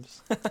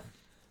 times.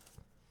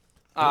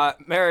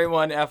 marry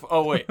one F.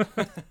 Oh, wait.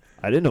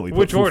 I didn't know we.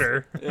 Which put Foo-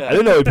 order? I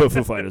didn't know we put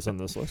Foo Fighters on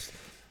this list.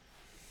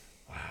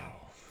 Wow.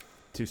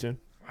 Too soon.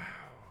 Wow.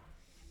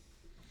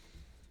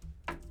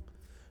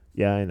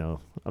 Yeah, I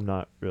know. I'm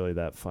not really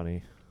that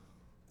funny.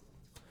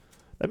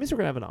 That means we're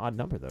gonna have an odd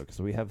number though, because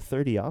we have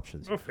 30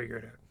 options. We'll figure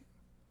it out.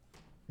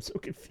 I'm so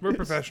confused. We're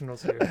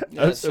professionals here.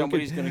 Yeah, I'm so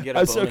somebody's going to get a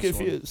I'm bonus so one.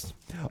 confused.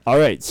 All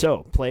right, so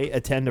play,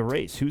 attend, a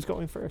race. Who's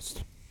going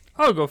first?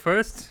 I'll go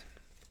first.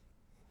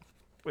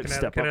 Wait, Can I,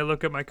 step can I up.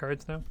 look at my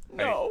cards now?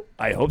 No.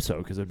 I hope so,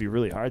 because it'd be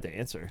really hard to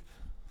answer.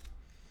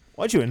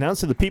 Why don't you announce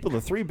to the people the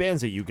 3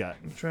 bands that you got?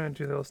 I'm trying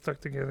to. They're all stuck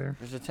together.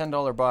 There's a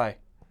 $10 buy.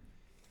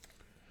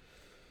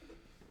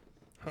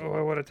 Oh,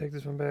 I want to take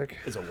this one back.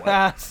 Is a what?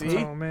 Ah, see?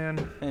 Oh,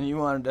 man. And you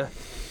wanted to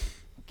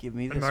give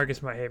me And this.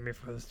 Marcus might hate me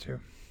for this, too.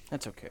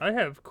 That's okay. I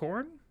have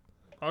Korn,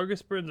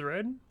 August Burns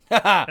Red,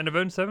 well, and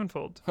Avenged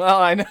Sevenfold.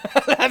 I know.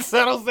 That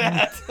settles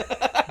that.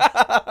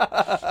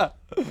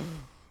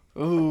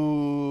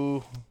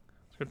 Ooh.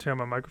 Just gonna turn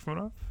my microphone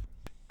off.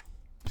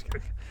 Just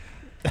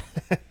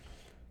kidding.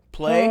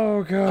 Play.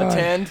 Oh god.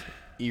 Attend.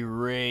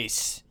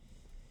 Erase.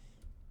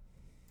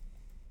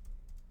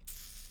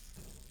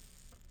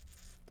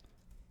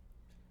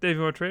 Dave,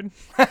 you want to trade?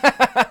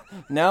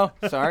 No,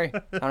 sorry.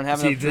 I don't have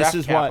See, enough this draft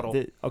is capital.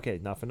 why. Okay,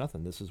 not for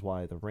nothing. This is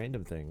why the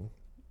random thing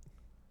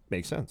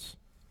makes sense.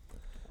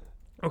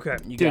 Okay.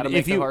 You Dude, gotta make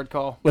if the you- hard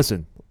call.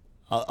 Listen,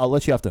 I'll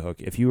let you off the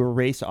hook. If you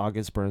erase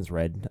August Burns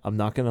Red, I'm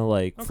not gonna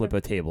like flip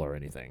a table or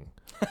anything.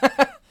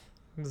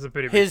 This is a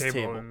pretty big His table.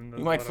 table. and You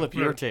there's might a lot flip of-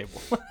 your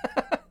table.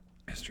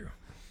 That's true.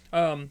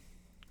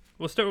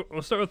 We'll start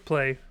with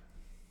play.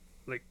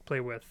 Like play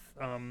with.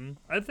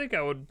 I think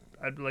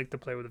I'd like to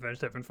play with Avenged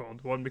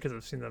Sevenfold. One, because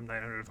I've seen them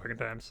 900 fucking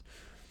times.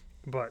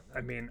 But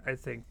I mean, I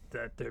think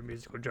that their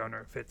musical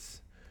genre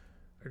fits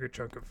a good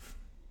chunk of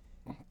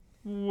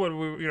what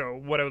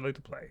I would like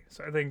to play.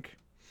 So I think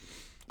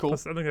Cool.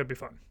 plus, I think that'd be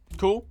fun.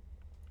 Cool.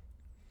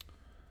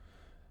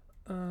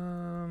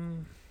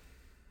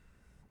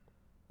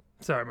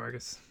 Sorry,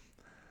 Marcus.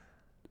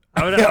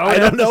 I would I have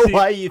don't to know see-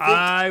 why you think.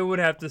 I would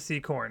have to see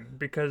Korn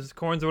because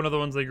Korn's one of the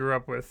ones I grew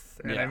up with,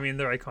 and Yeah. I mean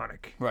they're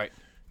iconic. Right.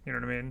 You know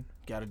what I mean?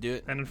 Gotta do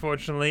it. And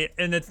unfortunately,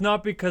 and it's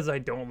not because I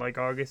don't like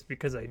August,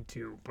 because I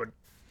do, but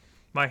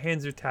my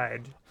hands are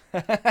tied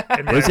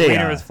and my There's a,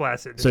 wiener uh, is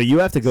flaccid. So you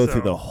have to go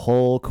through So- the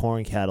whole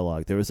Corn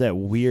catalog. There was that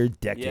weird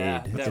decade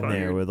Yeah, in that there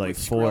weird with like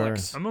with four.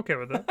 Skrillex. I'm okay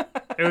with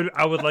that.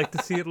 I would like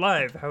to see it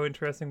live. How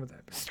interesting would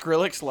that be?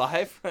 Skrillex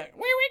live. I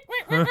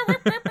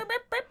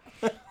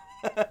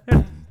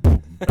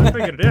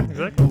figured it. Yeah,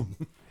 exactly.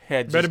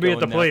 Head just Better be at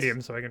the going nuts.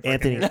 Palladium so I can. fucking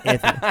Anthony, hear it.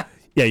 Anthony.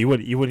 Yeah, you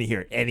wouldn't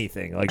hear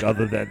anything like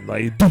other than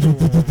like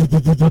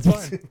That's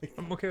fine.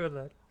 I'm okay with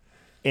that.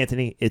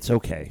 Anthony. It's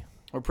okay.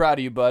 We're proud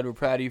of you, bud. We're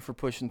proud of you for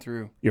pushing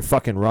through. You're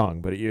fucking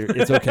wrong, but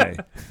it's okay.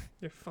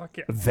 You're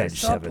fucking Avenged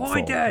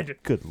Sevenfold. disappointed.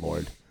 Good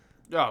lord.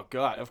 Oh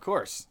God, of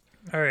course.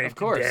 All right, Of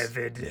course.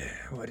 David.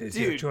 What is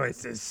your Dude.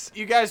 choices?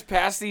 You guys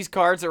pass these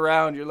cards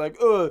around. You're like,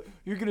 oh,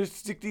 you're gonna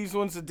stick these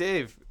ones to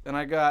Dave, and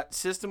I got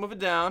System of a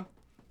Down,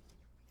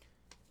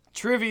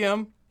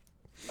 Trivium,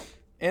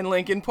 and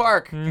Linkin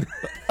Park.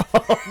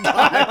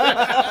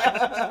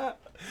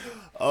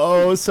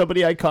 Oh,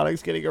 somebody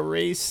iconic's getting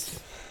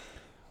erased.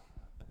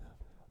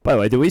 By the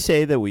way, did we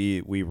say that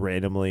we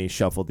randomly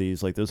shuffled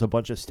these? Like, there's a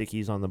bunch of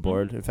stickies on the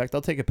board. In fact,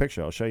 I'll take a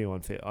picture. I'll show you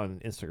on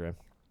Instagram.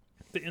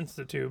 The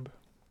Instatube.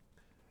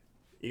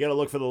 You gotta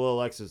look for the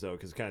little X's though,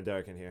 because it's kind of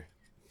dark in here.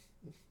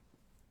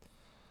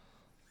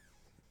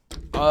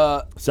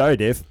 Sorry,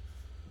 Dave.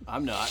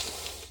 I'm not.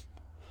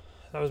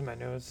 That was my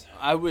nose.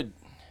 I'd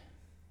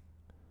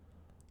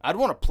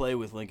want to play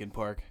with Linkin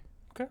Park.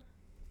 Okay.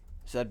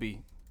 So that'd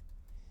be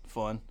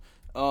fun.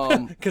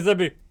 Because that'd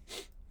be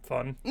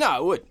fun. No,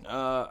 it would.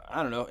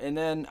 I don't know. And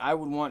then I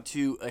would want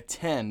to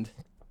attend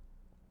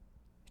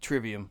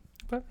Trivium.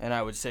 Okay. And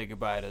I would say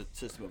goodbye to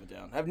System of a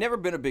Down. I've never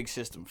been a big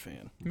System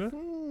fan. Yeah.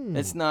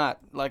 It's not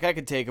like I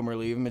could take them or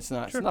leave them. It's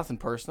not. Sure. It's nothing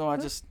personal. I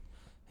just,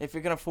 if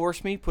you're gonna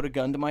force me, put a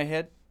gun to my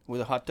head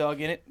with a hot dog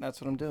in it. That's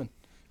what I'm doing.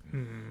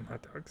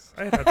 Hot dogs.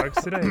 I had hot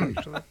dogs today,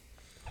 actually.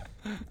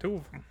 2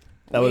 of them.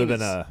 That would have been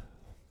Wings.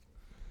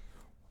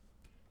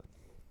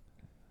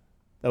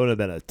 That would have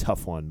been a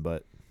tough one,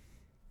 but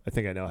I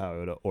think I know how I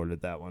would have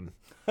ordered that one.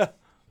 I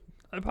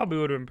probably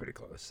would have been pretty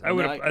close. I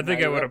would. Now- I think now I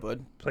you're would up, have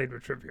bud. played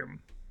with Trivium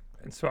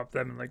and swapped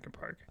them in Linkin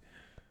Park.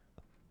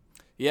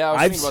 Yeah, I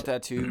was I've thinking about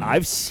that too.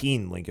 I've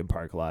seen Linkin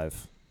Park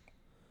live,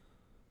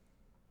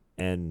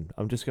 and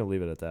I'm just gonna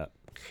leave it at that.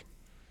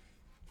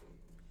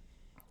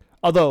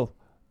 Although,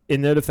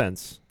 in their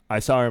defense, I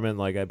saw him in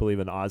I believe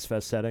an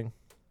Ozfest setting,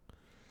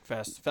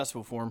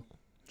 Festival form.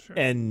 Sure.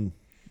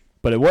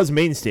 but it was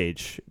main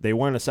stage. They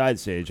weren't a side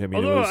stage. I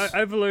mean, Although it was.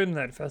 I've learned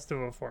that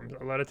festival forms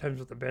a lot of times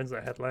with the bands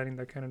that headlining,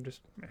 they kind of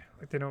just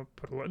they don't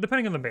put a lot,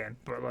 depending on the band,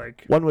 but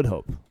One would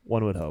hope.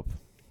 One would hope.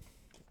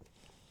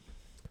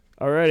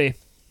 Alrighty,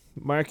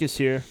 Marcus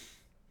here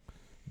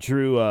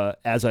drew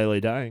 "As I Lay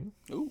Dying"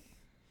 Ooh,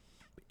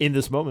 in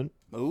this moment,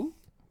 ooh,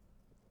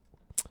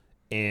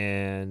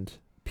 and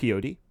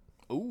POD.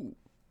 ooh.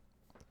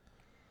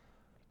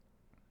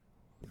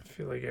 I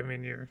feel like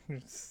you're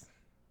it's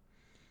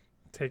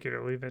take it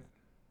or leave it.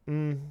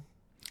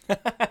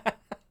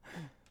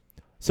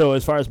 So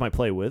as far as my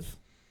play with,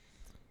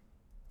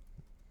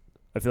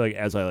 I feel like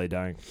 "As I Lay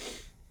Dying,"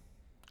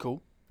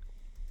 Cool.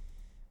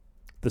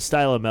 the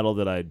style of metal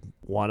that I'd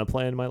want to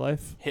play in my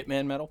life.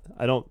 Hitman metal.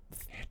 I don't.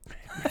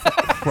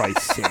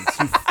 Christ's sakes!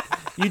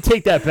 You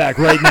take that back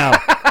right now.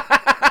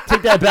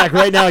 Take that back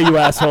right now, you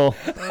asshole!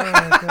 Oh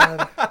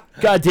god.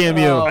 God damn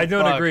you! Oh. I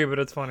don't fuck. agree, but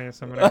it's funny,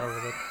 so I'm gonna go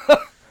with it.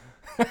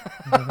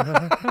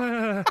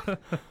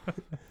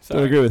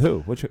 Don't agree with who?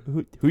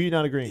 Who are you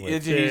not agreeing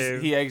with?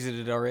 He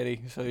exited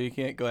already, so you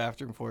can't go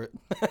after him for it.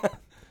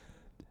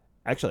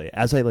 Actually,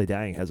 "As I Lay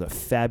Dying" has a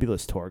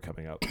fabulous tour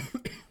coming up.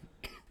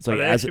 It's Are like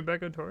they as actually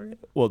back on tour?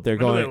 well, they're I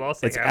know they going.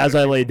 lost, like, It's half "As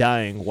their I Lay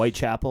Dying,"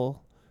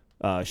 Whitechapel,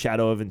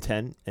 Shadow of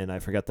Intent, and I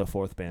forgot the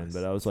fourth band.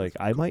 But I was like,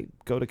 I might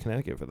go to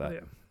Connecticut for that. Oh, yeah.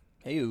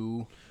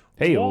 Hey-oo.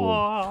 Hey,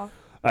 Wah.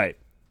 All right.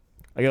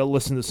 I got to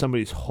listen to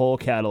somebody's whole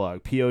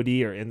catalog, POD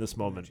or In This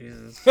Moment.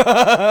 Jesus.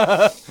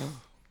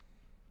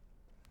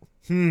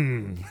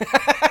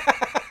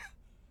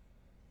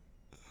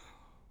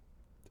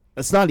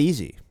 That's not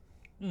easy.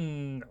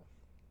 No.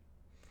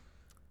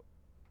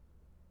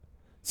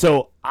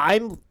 So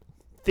I'm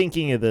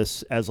thinking of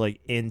this as like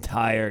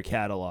entire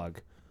catalog.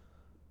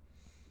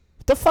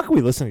 What the fuck are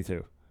we listening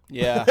to?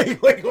 Yeah,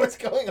 Like what's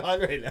going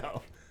on right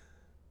now?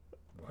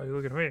 Why are you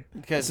looking at me?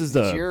 because This is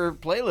it's the- your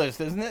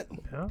playlist, isn't it?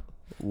 Yeah.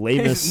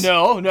 Lamest.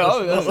 No.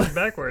 This is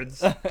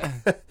backwards. All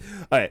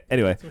right.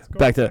 Anyway, Let's go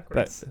back to.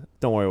 backwards.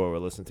 Don't worry what we're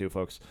listening to,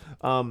 folks.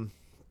 Gosh,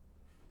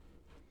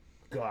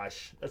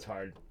 that's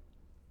hard.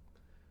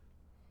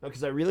 No,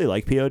 because I really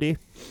like POD.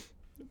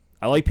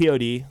 I like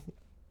POD.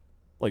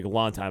 Like a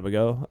long time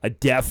ago. I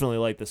definitely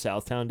like the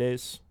Southtown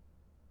days.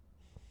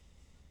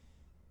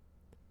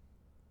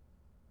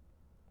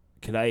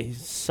 Could I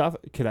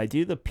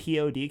do the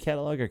POD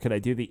catalog or could I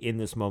do the In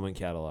This Moment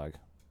catalog?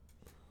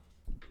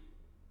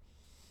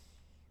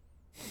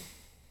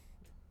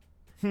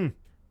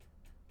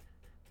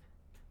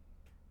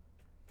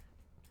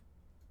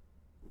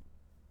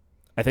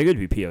 I think it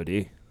would be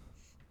POD.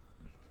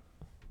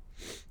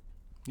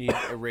 You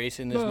erase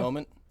in this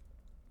moment.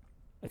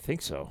 I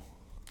think so.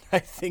 I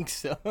think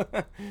so.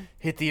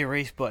 Hit the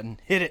erase button.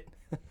 Hit it.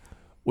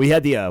 We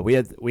had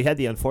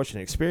the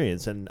unfortunate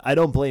experience, and I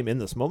don't blame In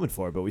This Moment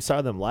for it, but we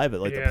saw them live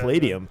at like the Yeah.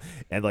 Palladium,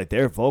 and like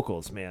their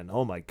vocals, man,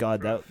 oh my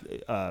god,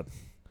 that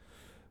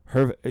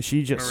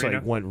she just Marina.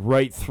 like went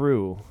right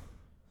through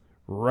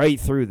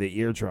the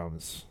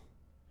eardrums.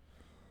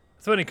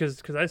 It's funny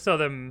because I saw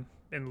them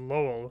in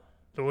Lowell,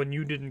 the one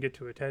you didn't get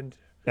to attend,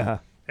 Yeah,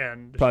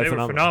 and Probably they were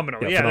phenomenal.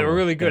 phenomenal. Yeah, Yeah, they were phenomenal.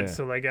 really good. Yeah, yeah.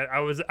 So like I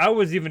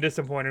was even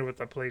disappointed with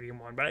the Palladium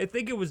one, but I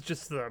think it was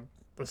just the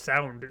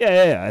sound.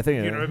 yeah. I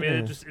think You know what I mean?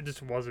 yeah. It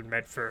just wasn't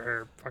meant for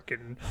her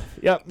fucking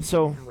Yep.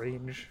 So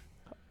range.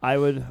 I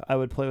would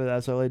play with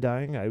As I Lay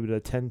Dying. I would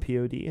attend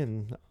POD,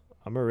 and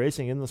I'm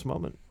erasing In This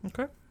Moment.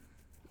 Okay.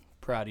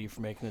 Proud of you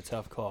for making a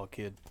tough call,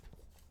 kid.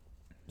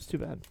 It's too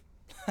bad.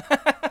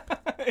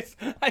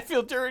 I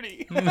feel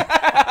dirty.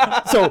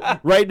 So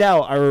right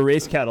now, our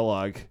erase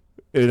catalog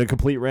in a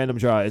complete random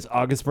draw is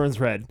August Burns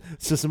Red,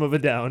 System of a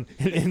Down,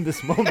 and In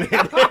This Moment.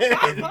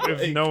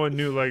 If no one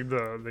knew like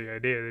the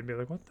idea, they'd be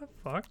like, "What the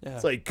fuck?" Yeah.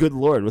 It's like, good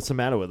lord, what's the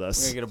matter with We're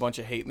us? gonna get a bunch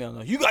of hate mail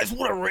now. You guys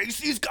want to race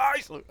these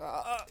guys? Like,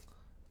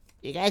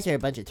 You guys are a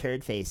bunch of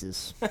turd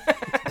faces.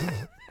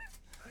 I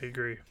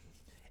agree.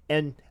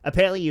 And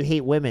apparently you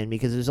hate women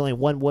because there's only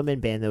one woman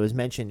band that was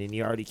mentioned and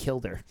you already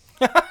killed her.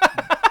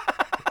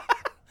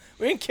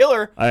 We didn't kill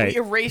her. All right. We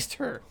erased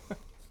her.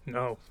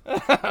 No.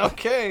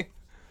 Okay.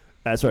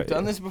 That's right.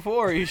 Done this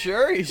before. Are you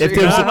sure? You sure If you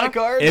there's- got my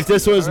cards? If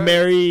this was All right.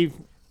 Mary,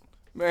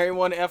 Marry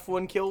one, F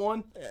one, kill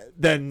one.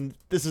 then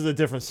this is a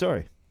different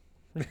story.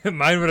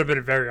 Mine would have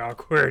been very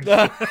awkward.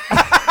 I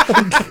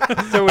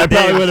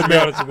probably would have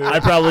been. I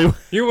probably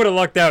You would have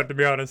lucked out, to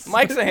be honest.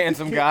 Mike's a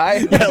handsome guy.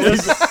 at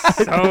least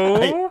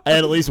So I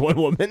had at least one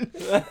woman.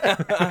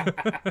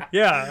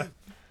 yeah.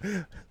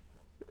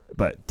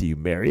 But do you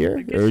marry her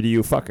or do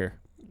you fuck her?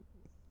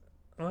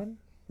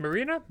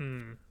 Marina?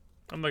 I'm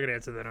not gonna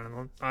answer that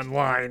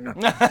online.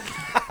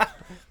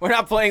 We're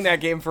not playing that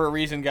game for a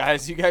reason,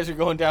 guys. You guys are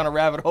going down a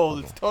rabbit hole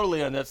that's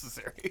totally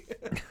unnecessary.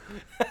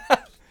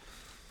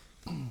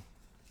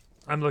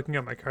 I'm looking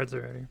at my cards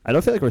already. I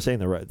don't feel like we're saying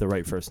the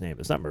right first name.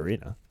 It's not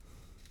Marina.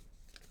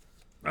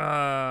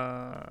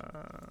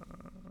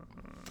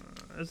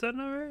 Is that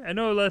not right? I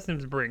know her last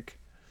name's Brink.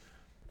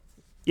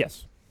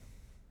 Yes.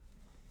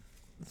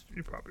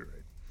 You're probably right.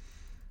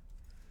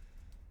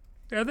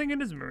 Yeah, I think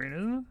it is Marina,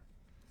 isn't it?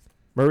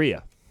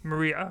 Maria.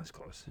 Maria. I was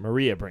close.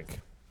 Maria Brink.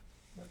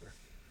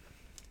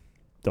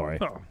 Don't worry.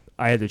 Oh,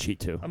 I had to cheat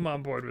too. I'm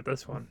on board with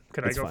this one.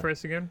 Can It's I go fine.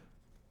 first again?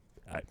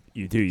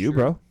 You do you,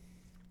 bro.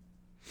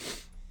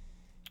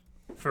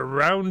 For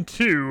round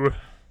 2.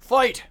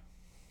 Fight.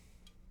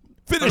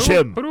 Finish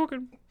him.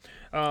 Hadouken.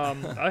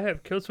 I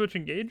have Killswitch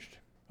engaged.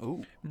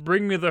 Ooh.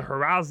 Bring me the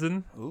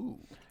horizon Ooh.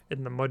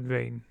 in the mud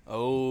vein.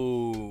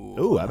 Oh.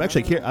 Ooh, I'm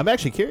actually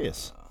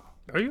curious.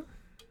 Are you?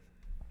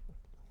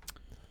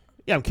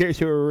 Yeah, I'm curious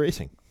who we're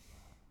racing.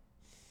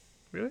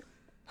 Really?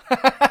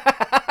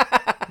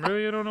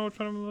 Really? You don't know which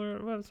one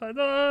I'm... Well, that's fine.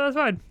 No, that's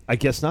fine. I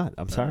guess not.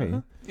 I'm sorry.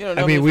 You don't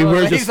know I mean, me we as well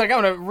were as- just- He's like,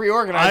 I'm gonna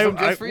reorganize them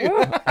just for you.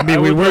 I mean,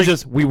 I we would were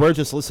like-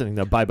 just listening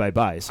to Bye Bye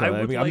Bye. So I I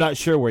would mean, I'm like not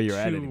sure where you're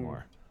at to-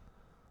 anymore.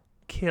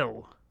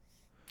 Kill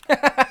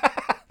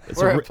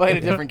We're playing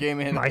a different game,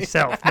 Andy.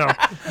 myself. No.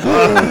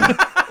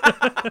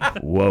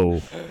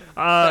 Whoa.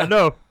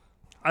 No.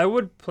 I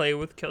would play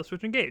with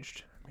Killswitch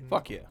engaged.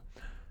 Fuck yeah.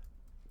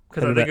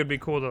 Because I think it'd be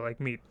cool to, like,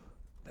 meet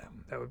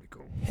them. That would be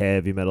cool.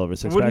 Heavy metal over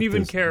six. Wouldn't pack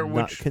even does care not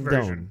which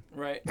condone. version.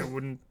 Right. I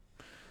wouldn't...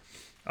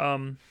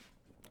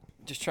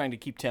 Just trying to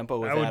keep tempo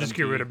with I would Adam just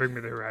get P. rid of Bring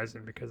Me the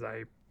Horizon because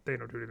they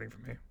don't do anything for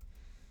me.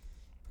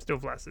 Still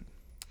flaccid.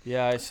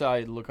 Yeah, I saw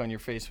a look on your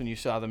face when you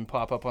saw them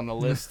pop up on the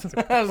list.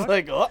 I was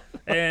like, oh.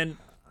 And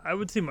I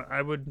would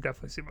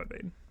definitely see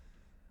Mudvayne.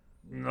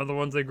 Another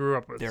ones I grew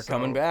up with. They're so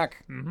coming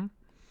back.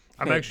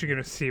 I'm actually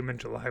gonna see him in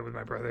July with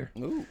my brother,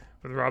 Ooh.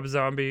 with Rob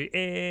Zombie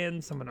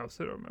and someone else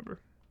I don't remember.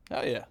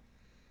 Oh yeah.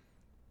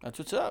 That's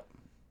what's up.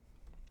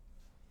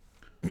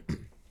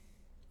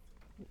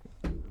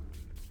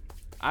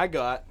 I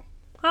got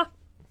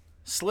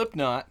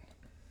Slipknot,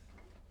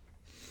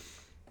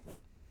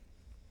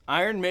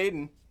 Iron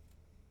Maiden,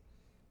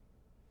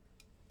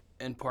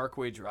 and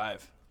Parkway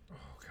Drive. Oh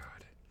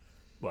God.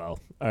 Well,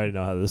 I already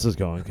know how this is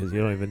going because you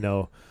don't even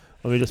know.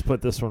 Let me just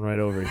put this one right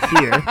over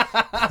here.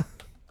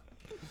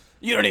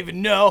 You don't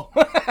even know.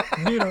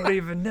 You don't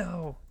even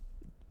know.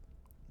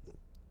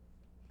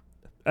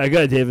 I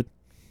got it, David.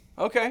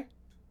 Okay,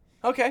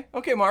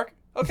 Mark.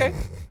 Okay.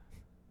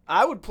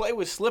 I would play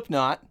with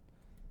Slipknot,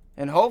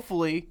 and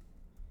hopefully,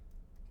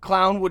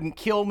 Clown wouldn't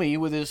kill me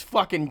with his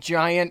fucking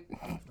giant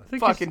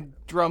fucking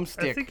I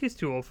drumstick. think he's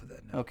too old for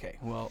that now. Okay,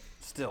 well,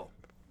 still.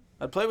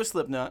 I'd play with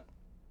Slipknot.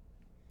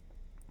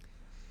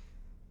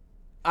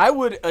 I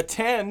would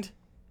attend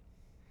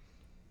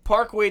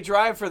Parkway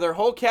Drive for their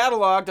whole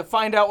catalog to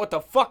find out what the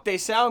fuck they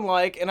sound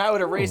like, and I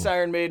would erase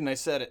Iron Maiden. I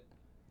said it.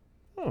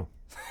 Oh,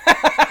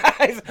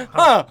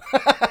 Huh.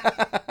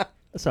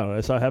 that's not what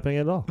I saw happening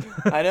at all.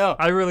 I know.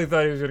 I really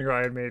thought he was gonna go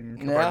Iron Maiden.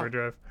 Yeah. Parkway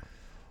Drive.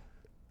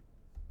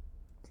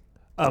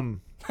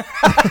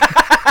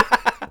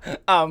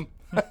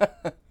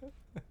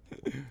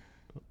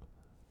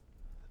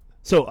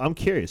 So I'm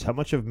curious, how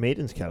much of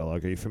Maiden's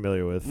catalog are you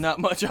familiar with? Not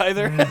much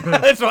either.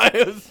 That's why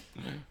it was.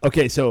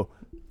 Okay, so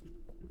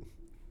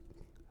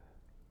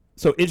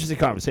interesting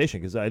conversation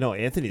because I know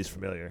Anthony's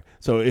familiar.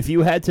 So if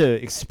you had to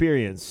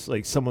experience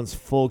like someone's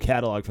full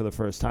catalog for the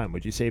first time,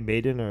 would you say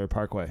Maiden or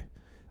Parkway?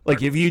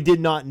 Like if you did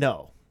not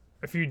know,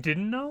 If you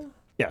didn't know,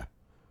 yeah,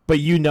 but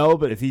you know,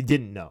 but if you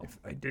didn't know, if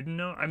I didn't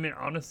know, I mean,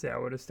 honestly, I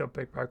would have still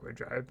picked Parkway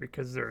Drive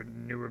because they're a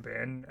newer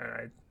band, and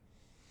I.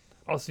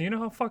 Also, you know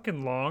how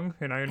fucking long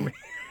an Iron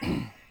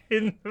Maiden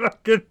in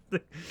fucking.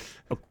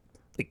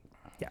 like,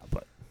 yeah,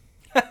 but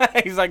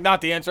He's like,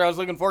 not the answer I was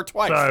looking for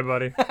twice. Sorry,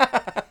 buddy.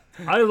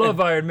 I love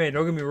Iron Maiden.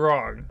 Don't get me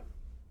wrong.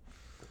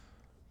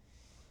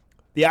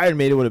 the Iron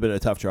Maiden would have been a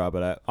tough draw.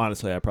 But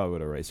honestly, I probably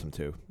would have erased him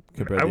too.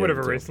 compared I to the would have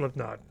other two. erased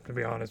Slipknot, to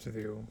be honest with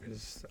you,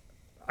 because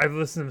I've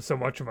listened to them so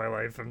much in my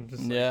life. I'm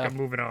just Yeah. I'm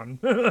moving on.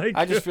 Like,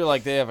 I just feel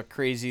like they have a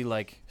crazy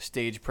like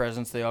stage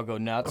presence. They all go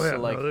nuts. Oh, yeah, so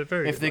no, like, they're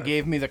very if they live.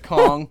 gave me the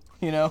Kong,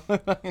 you know.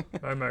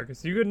 Hi,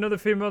 Marcus. You got another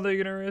female that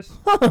you're gonna erase?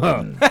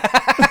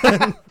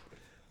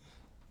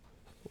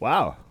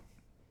 Wow.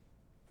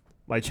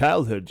 My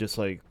childhood just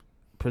like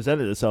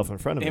presented itself in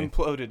front of me.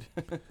 Imploded.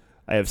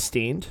 I have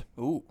Stained,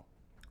 Ooh.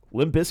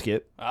 Limp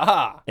Bizkit,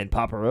 Ah. and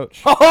Papa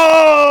Roach.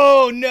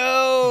 Oh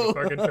no!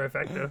 Fucking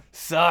trifecta.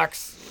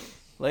 Sucks.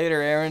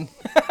 Later, Aaron.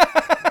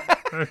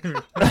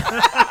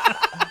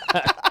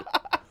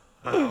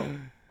 All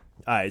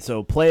right,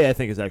 so play I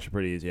think is actually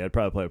pretty easy. I'd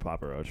probably play with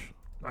Papa Roach.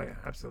 Oh yeah,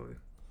 absolutely.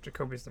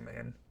 Jacoby's the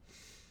man.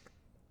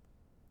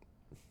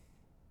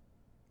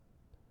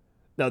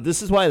 Now,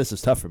 this is why this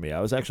is tough for me. I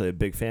was actually a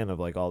big fan of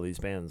like all these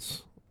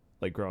bands,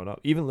 like growing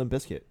up. Even Limp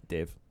Bizkit,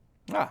 Dave.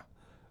 Ah.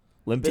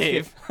 Limp Bizkit.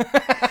 Dave.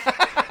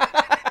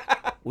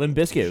 Limp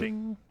Bizkit,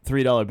 Shing.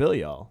 $3 bill,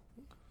 y'all,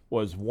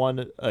 was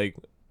one like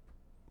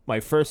my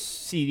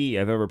first CD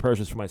I've ever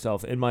purchased for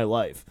myself in my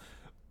life.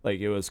 Like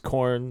it was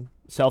Korn,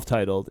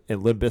 self-titled,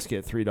 and Limp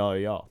Bizkit,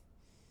 $3 y'all.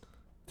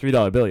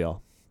 $3 bill,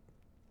 y'all.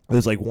 It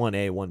was like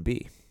 1A,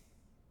 1B.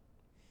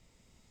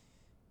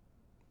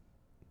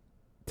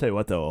 Tell you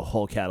what, though, a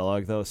whole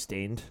catalog, though,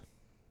 Stained.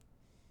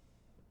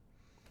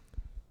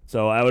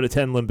 So I would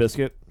attend Limp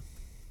Bizkit,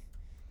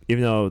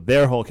 even though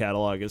their whole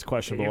catalog is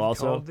questionable Dave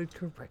also. called it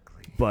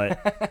correctly.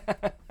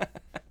 But,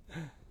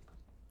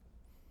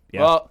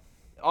 yeah. Well,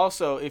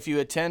 also, if you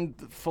attend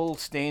the full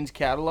Stains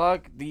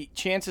catalog, the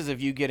chances of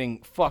you getting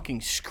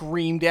fucking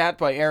screamed at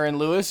by Aaron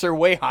Lewis are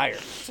way higher.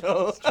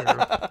 So,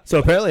 So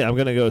apparently I'm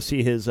going to go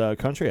see his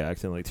country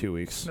act in like 2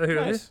 weeks.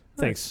 nice.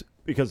 Thanks.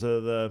 Because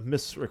of the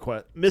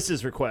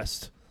Mrs.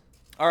 request.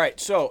 All right,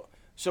 so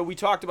we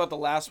talked about the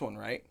last one,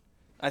 right?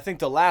 I think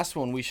the last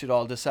one we should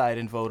all decide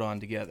and vote on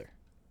together.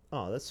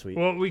 Oh, that's sweet.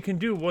 Well, we can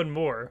do one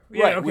more. Right,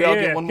 Yeah, okay, we all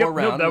yeah, get yeah. one Yep, more nope,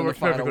 round, that and the works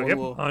final perfectly. Yep,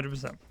 one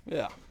 100%.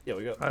 Yeah. Yeah,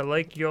 we go. I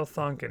like your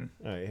thonkin.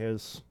 All right,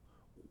 here's...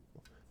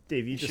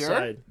 Dave, you Sure?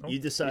 decide. You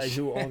decide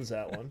who owns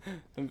that one.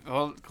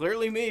 Well,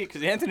 clearly me,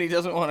 because Anthony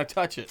doesn't want to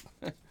touch it.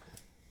 All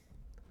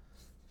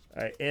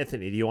right,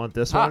 Anthony, do you want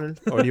this Ah. one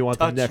or do you want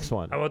the Touch. next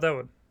one? How about that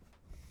one?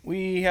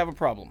 We have a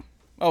problem.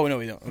 Oh, no,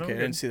 we don't. Okay, I Okay.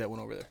 didn't see that one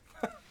over there.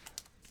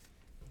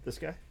 This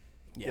guy?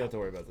 You Yeah. don't have to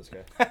worry about this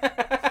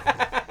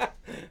guy.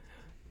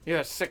 You're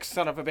a sick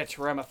son of a bitch,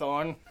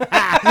 Ramathorn.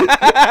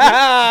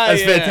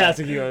 That's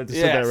fantastic. You to say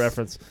Yes. that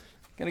reference.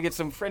 Gonna get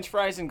some French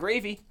fries and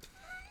gravy.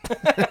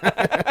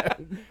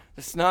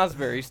 The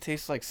snozberries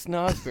taste like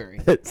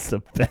snozberry. It's the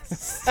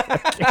best.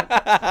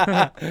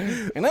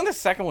 And then the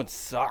second one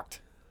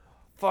sucked.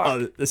 Fuck.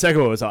 Oh, the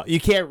second one was awesome. You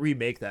can't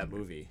remake that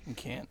movie, You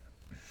can't.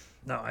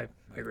 No, I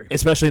agree.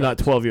 especially not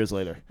 12 years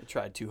later. I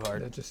tried too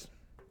hard.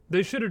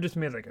 They should have just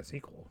made like a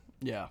sequel.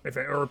 Yeah.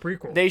 Or a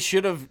prequel. They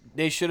should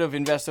have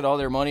invested all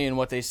their money in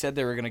what they said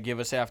they were going to give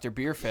us after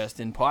Beer Fest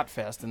and Pot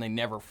Fest, and they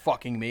never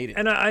fucking made it.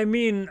 And I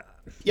mean,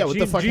 Yeah, what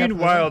the fuck Gene happened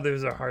to Wilder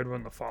is a hard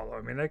one to follow.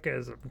 I mean, that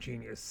guy's a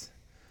genius.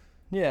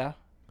 Yeah.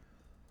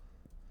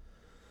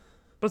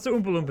 But the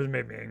Oompa Loompas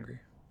made me angry.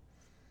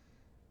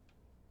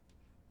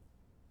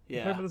 Yeah.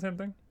 Talking about the same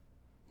thing?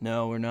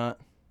 No, we're not.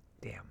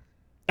 Damn.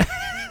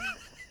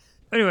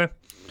 Anyway,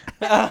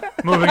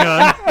 moving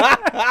on.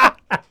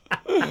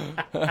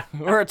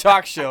 We're a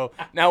talk show.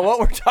 Now, what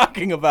we're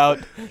talking about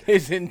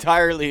is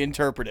entirely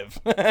interpretive.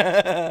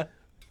 Sorry,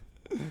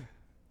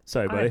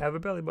 I buddy. have a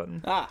belly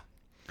button. Ah.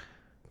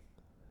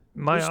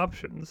 My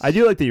options. I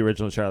do like the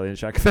original Charlie and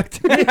Shock Effect.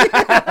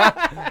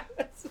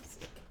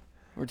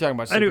 We're talking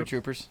about I do. Super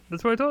Troopers.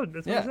 That's what I told you.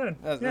 That's Yeah. what I said.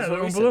 That's yeah, what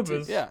the we Oompa said, too.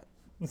 Loompas. Yeah.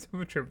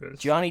 Super Troopers.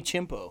 Johnny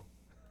Chimpo.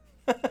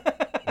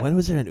 When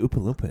was there an Oompa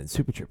Loompa in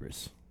Super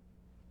Troopers?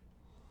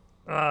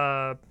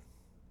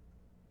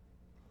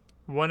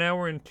 1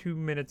 hour and 2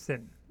 minutes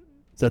in.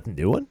 Is that the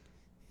new one?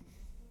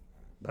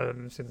 I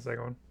haven't seen the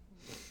second one.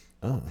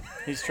 Oh.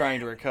 He's trying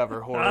to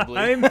recover horribly.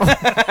 I'm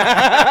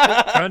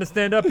trying to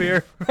stand up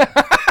here.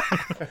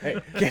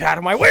 Get out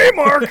of my way,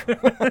 Mark!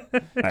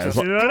 Alright,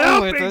 You're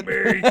not with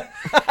helping me.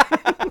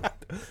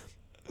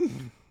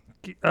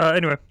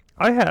 Anyway,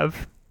 I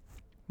have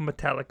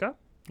Metallica,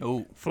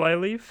 Ooh.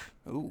 Flyleaf,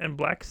 Ooh. and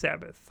Black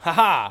Sabbath.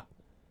 Haha!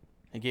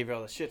 I gave you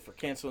all the shit for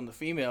canceling the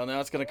female. Now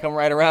it's going to come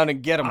right around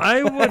and get him.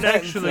 I would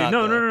actually not,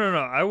 no. though.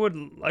 I would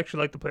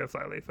actually like to play a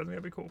Flyleaf. I think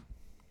that'd be cool.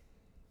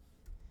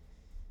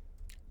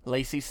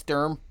 Lacey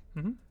Sturm.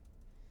 Mhm.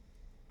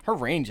 Her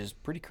range is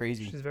pretty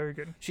crazy. She's very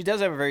good, She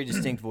does have a very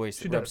distinct voice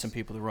She that rubs does. some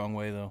people the wrong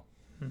way, though.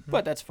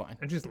 But that's fine.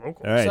 and she's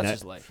local. All right, Such now,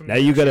 is life. now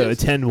you got to She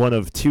is. attend one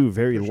of two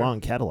very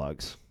long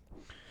catalogs.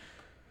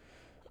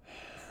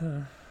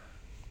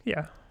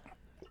 Yeah.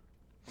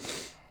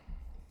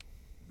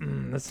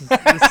 This is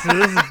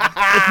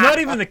it's not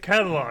even the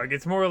catalog.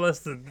 It's more or less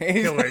the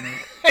killing.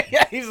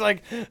 Yeah, he's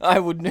like, I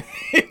would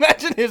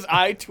imagine his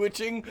eye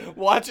twitching,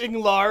 watching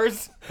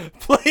Lars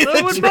play That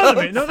the would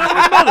bother me. drums. No, that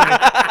would bother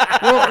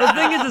me. Well, the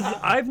thing is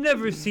I've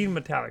never seen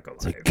Metallica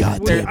live. like,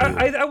 God damn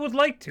you. I would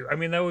like to. I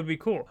mean, that would be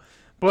cool.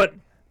 But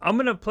I'm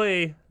going to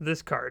play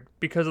this card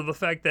because of the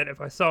fact that if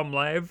I saw him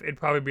live, it'd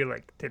probably be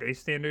like today's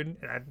standard,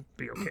 and I'd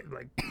be okay,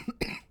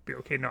 be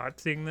okay not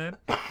seeing that.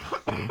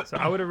 So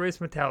I would erase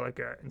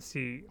Metallica and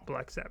see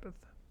Black Sabbath.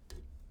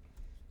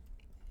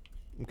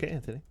 Okay,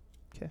 Anthony.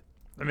 Okay.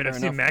 I mean, Fair I've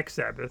seen enough. Max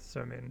Sabbath,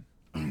 so I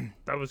mean,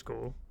 that was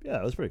cool. Yeah,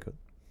 that was pretty cool.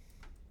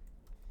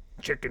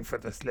 Chicken for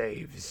the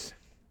slaves.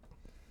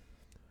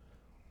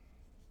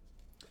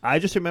 I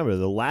just remember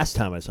the last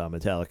time I saw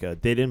Metallica,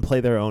 they didn't play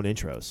their own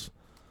intros.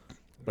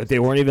 Like they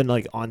weren't even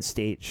like on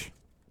stage.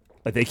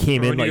 Like they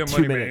came Well, in when you like get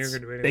 2 money, man, minutes. you're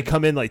gonna do They anything.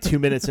 come in like 2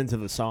 minutes into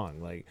the song.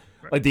 Like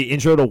the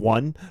intro to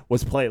one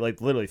was played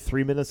like literally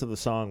 3 minutes of the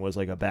song was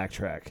like a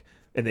backtrack,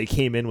 and they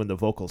came in when the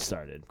vocals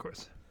started. Of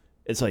course.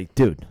 It's like,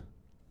 dude,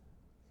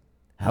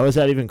 how is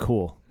that even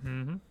cool?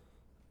 Mm-hmm.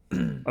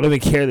 I don't even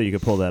care that you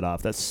could pull that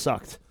off. That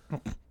sucked.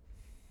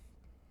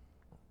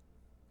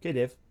 Okay,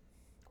 Dave.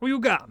 What you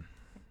got?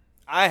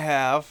 I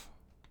have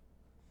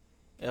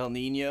El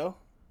Nino.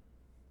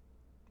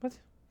 What?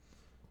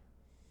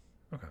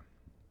 Okay.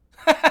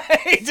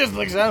 He just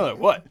looks at it like,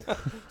 what?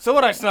 So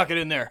what? I snuck it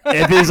in there.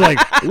 Anthony's like,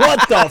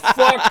 what the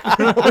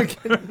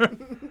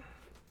fuck?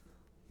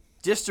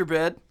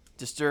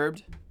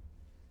 Disturbed,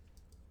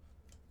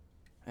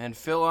 and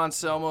Phil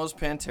Anselmo's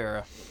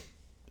Pantera.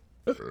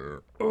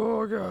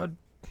 Oh God.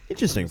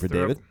 Interesting for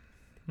Throw up. David.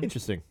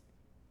 Interesting.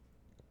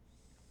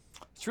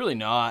 It's really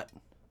not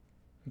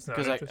It's not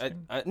because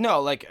interesting. I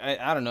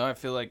don't know. I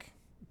feel like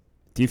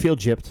Do you feel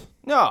gypped?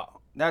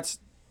 no, that's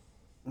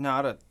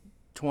not a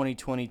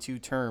 2022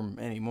 term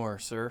anymore,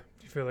 sir.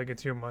 Do you feel like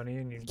it's your money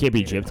and you Can't be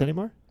need it? gypped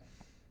anymore?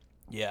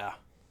 Yeah,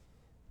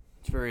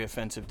 it's very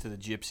offensive to the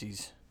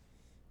gypsies.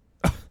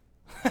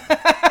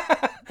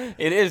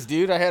 It is,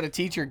 dude. I had a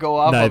teacher go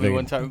off Not on me even-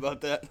 one time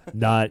about that.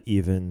 Not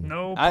even.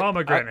 No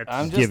pomegranates.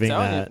 I'm just Giving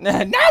telling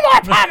that. you. No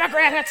more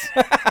pomegranates.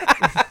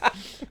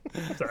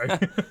 Sorry.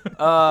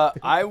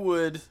 I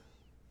would.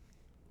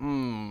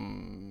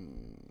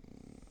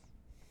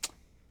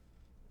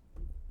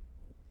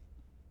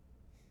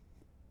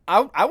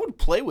 I would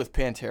play with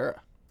Pantera.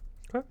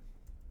 Okay.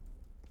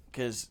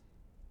 Because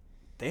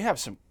they have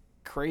some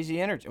crazy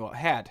energy. Well,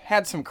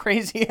 had some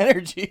crazy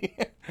energy.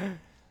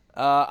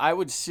 I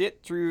would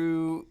sit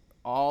through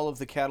all of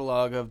the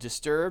catalog of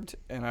Disturbed,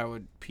 and I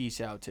would peace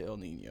out to El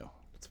Nino.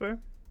 That's fair.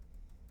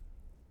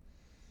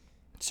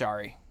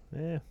 Sorry.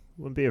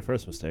 Wouldn't be your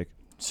first mistake.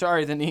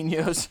 Sorry, the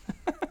Ninos.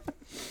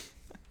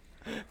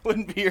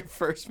 Wouldn't be your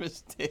first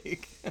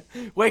mistake.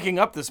 Waking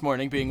up this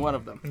morning being one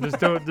of them. And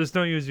just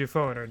don't use your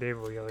phone or Dave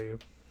will yell at you.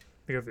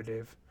 The other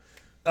Dave.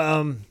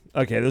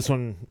 Okay, this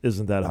one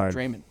isn't that hard.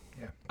 Draymond.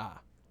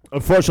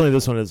 Unfortunately,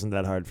 this one isn't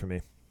that hard for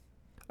me.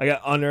 I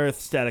got Unearth,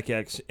 Static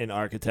X, and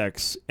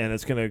Architects, and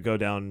it's going to go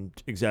down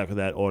exactly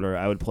that order.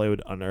 I would play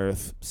with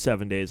Unearth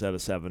 7 days out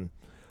of 7.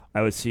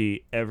 I would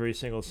see every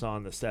single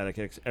song that Static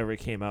X ever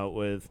came out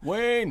with,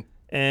 Wayne.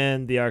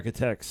 And the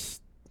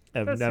Architects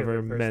have That's the never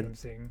other person I'm meant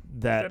seeing.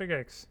 that Static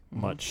X.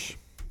 much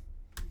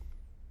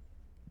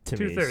to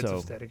me. 2/3 So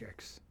of Static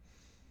X.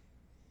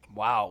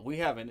 Wow, we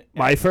have an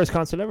my first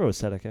concert ever was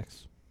Static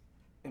X.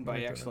 and by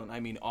excellent I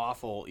mean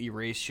awful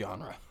erase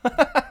genre.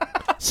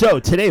 So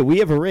today we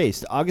have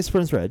erased August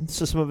Burns Red,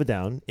 System of a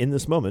Down, In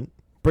This Moment,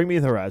 Bring Me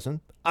the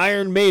Horizon,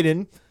 Iron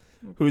Maiden,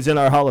 who's in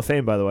our Hall of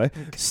Fame by the way,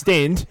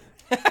 Stained,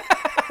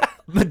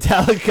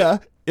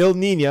 Metallica, Il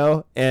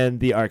Nino,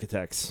 and the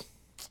Architects.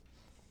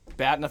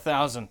 Batting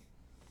 1,000.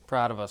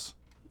 Proud of us.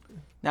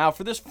 Now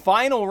for this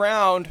final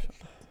round,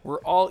 we're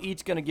all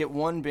each going to get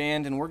one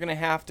band, and we're going to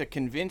have to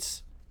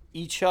convince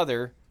each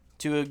other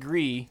to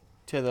agree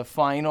to the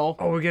final.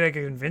 Oh, we gotta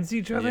convince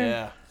each other?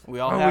 Yeah, we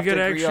all Oh, have we to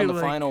gotta agree on actually,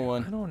 the final I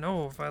one. don't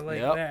know if I like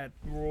Yep. that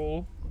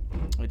rule.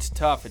 It's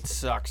tough. It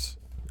sucks.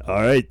 All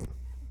right.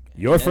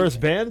 Your And- first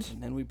band?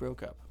 And then we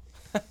broke up.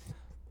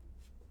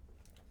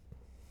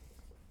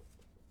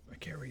 I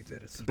can't read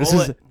that. It's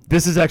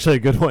This is actually a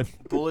good one.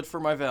 Bullet for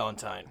My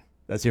Valentine.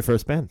 That's your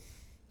first band.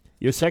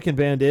 Your second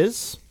band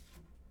is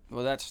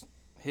Well, that's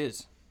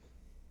his.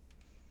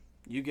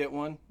 You get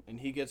one, and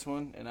he gets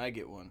one, and I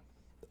get one.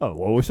 Oh,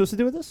 what are we supposed to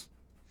do with this?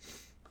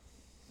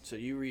 So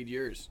you read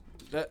yours.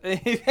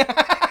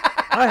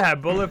 I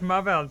had Bullet for My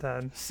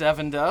Valentine.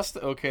 Seven Dust.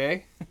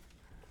 Okay.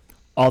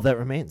 All That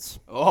Remains.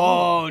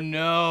 Oh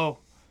no.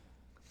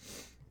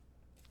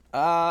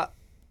 Are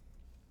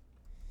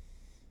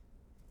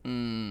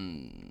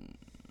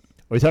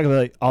we talking about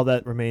like All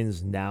That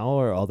Remains now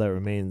or All That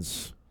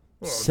Remains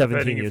Well, 17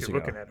 depending years if you're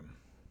ago? looking at them.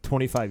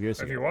 25 years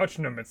If ago. you're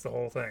watching them, it's the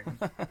whole thing.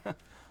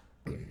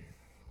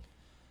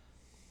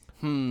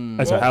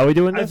 So how are we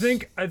doing I this?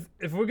 think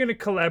if we're gonna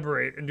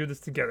collaborate and do this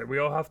together, we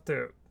all have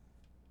to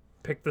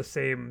pick the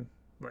same,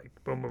 like,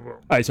 boom, boom, boom.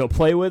 All right, so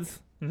Play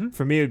With,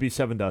 for me, it would be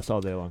Seven Dust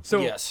all day long. So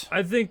Yes.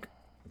 I think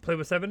Play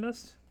with Seven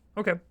Dust.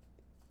 Okay,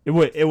 It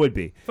would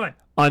be. fine.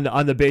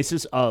 On the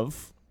basis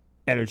of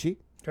energy,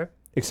 Okay.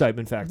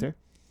 excitement factor,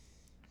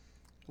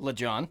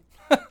 LeJohn.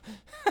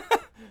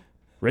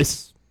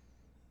 race.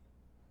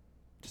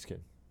 Just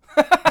kidding.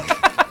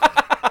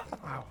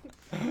 Wow.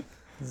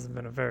 This has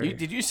been a very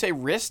Did you say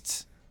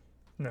wrists?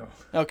 no.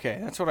 Okay,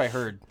 that's what I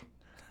heard.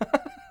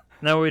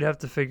 Now we'd have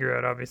to figure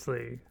out,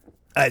 obviously,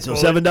 All right, so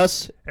Bullet Seven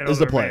Dust and is All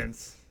the That play.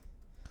 Remains.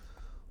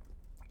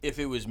 If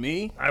it was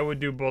me, I would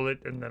do Bullet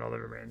and then All That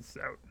Remains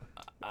out.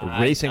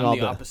 Erasing I'm all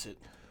the the- opposite.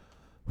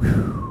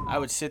 I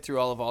would sit through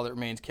all That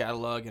Remains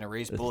catalog and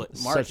erase Bullet.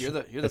 Mark, Such- you're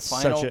the that's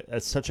final.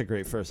 That's such a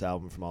great first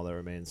album from All That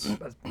Remains.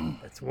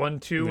 That's 1,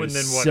 2, and There's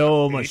then what?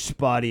 so 8? much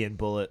spotty in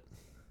Bullet.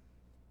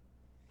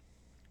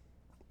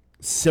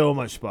 So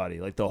much spotty.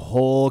 Like the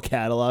whole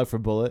catalog for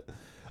Bullet.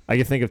 I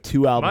can think of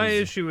two albums. My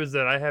issue is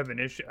that I have an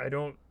issue.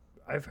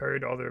 I've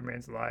heard All That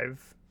Remains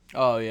live.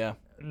 Oh yeah.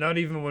 Not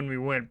even when we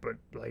went, but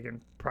like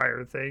in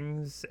prior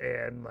things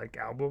and like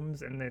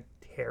albums, and they're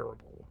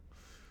terrible.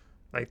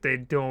 Like they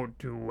don't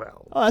do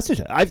well. Oh, that's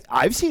interesting.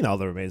 I've seen All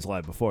That Remains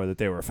live before. That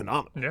they were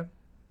phenomenal. Yeah.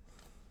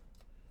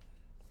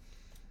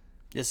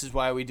 This is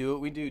why we do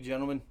what we do,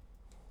 gentlemen.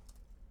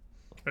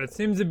 But it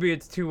seems to be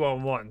it's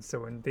 2-on-1,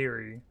 so in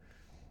theory,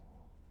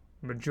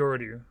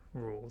 majority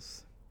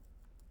rules.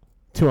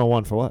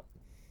 2-on-1 for what?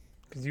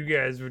 Because you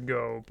guys would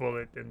go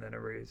Bullet and then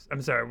erase.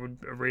 I'm sorry, would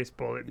erase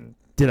Bullet, and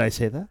Did I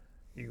say that?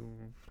 you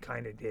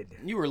kind of did.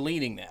 You were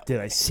leaning that. Did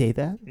I say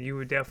that? You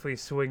would definitely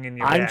swing in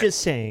your I'm back just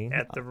saying.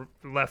 at the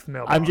left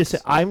mailbox. I'm just.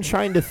 I'm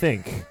trying to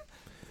think.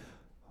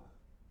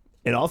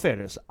 In all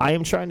fairness, I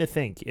am trying to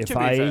think if To be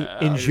I fair,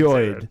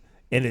 enjoyed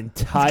an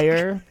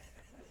entire.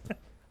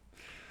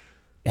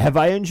 Have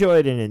I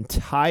enjoyed an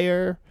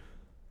entire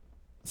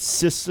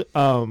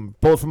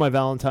Bullet for My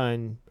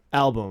Valentine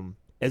album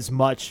as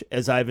much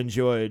as I've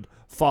enjoyed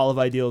Fall of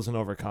Ideals and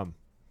Overcome?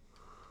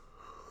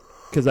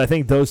 Because I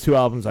think those two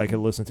albums I could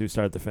listen to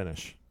start to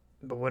finish.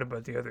 But what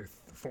about the other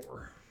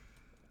 4?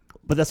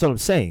 But that's what I'm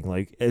saying.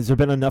 Like, has there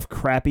been enough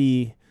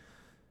crappy?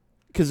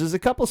 Because there's a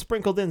couple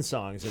sprinkled in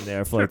songs in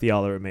there for like the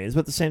All That Remains,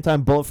 but at the same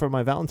time, Bullet for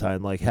My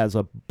Valentine like has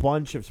a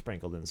bunch of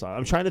sprinkled in songs.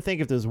 I'm trying to think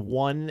if there's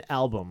one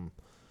album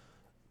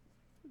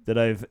that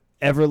I've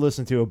ever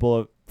listened to, a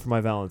Bullet for My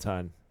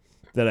Valentine,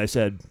 that I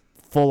said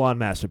full on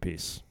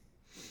masterpiece.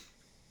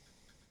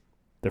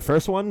 The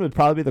first one would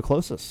probably be the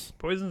closest.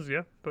 Poison's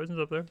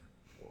up there.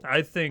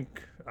 I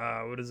think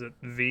what is it?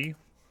 V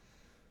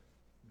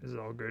is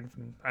all good.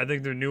 I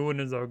think the new one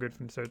is all good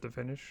from start to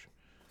finish.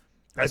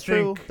 That's I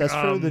think, true. That's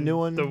true. The new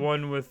one. the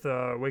one with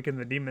Waken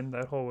the Demon,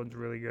 that whole one's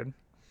really good.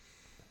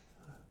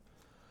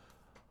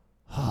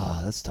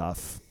 Ah, that's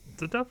tough.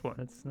 It's a tough one.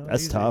 It's not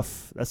That's easy.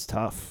 tough. That's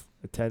tough.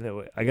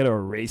 I got to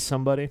erase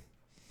somebody.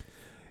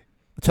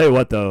 I'll tell you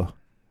what, though.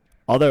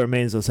 All That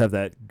Remains does have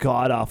that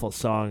god-awful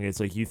song. It's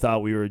like, you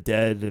thought we were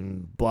dead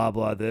and blah,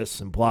 blah this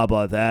and blah,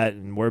 blah that,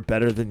 and we're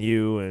better than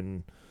you.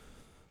 And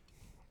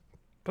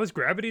Plus,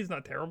 Gravity's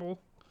not terrible.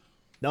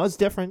 no, it's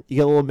different. You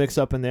get a little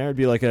mix-up in there. It'd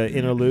be like an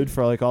interlude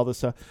for like all this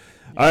stuff.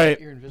 All right.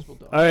 Your invisible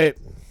dog. All right.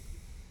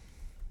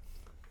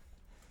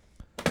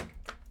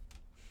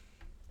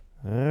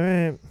 All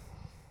right.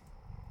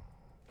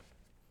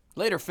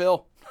 Later,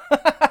 Phil.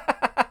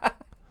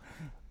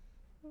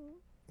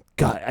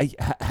 God,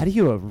 how do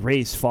you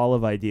erase Fall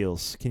of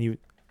Ideals? Can you?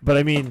 But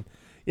I mean,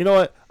 you know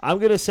what?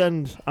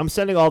 I'm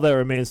sending All That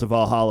Remains to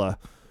Valhalla,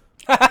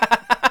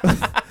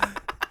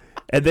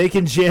 and they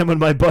can jam with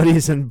my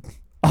buddies in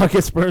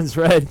August Burns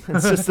Red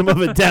and System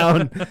of a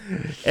Down,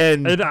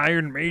 and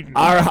Iron Maiden.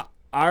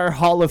 Our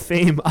Hall of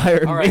Fame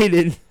Iron All right.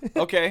 Maiden.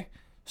 Okay,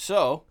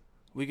 so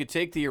we could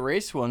take the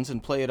erased ones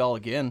and play it all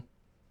again.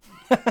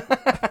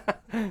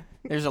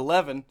 There's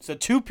 11, so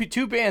two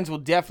bands will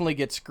definitely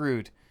get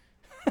screwed.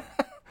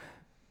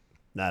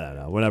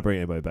 No. We're not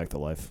bringing anybody back to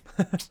life.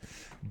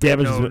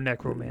 Damage no has been,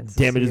 necromancy.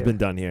 damage has been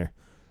done here.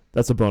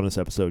 That's a bonus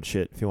episode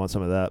shit if you want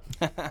some of that.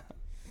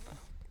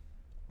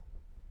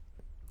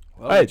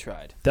 Well, All right. we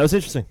tried. That was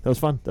interesting. That was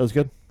fun. That was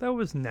good. That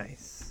was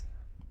nice.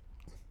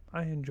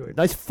 I enjoyed it.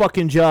 Nice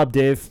fucking job,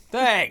 Dave.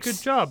 Thanks.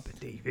 Good job,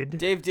 David.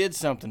 Dave did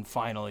something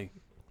finally.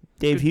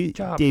 Dave, Good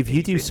job, you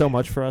do David. so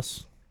much for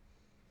us.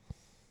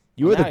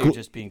 You Well, are the now glue. you're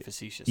just being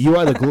facetious. You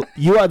are the glue.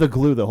 You are the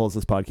glue that holds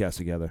this podcast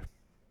together.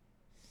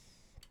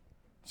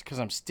 It's because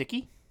I'm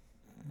sticky?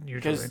 Usually.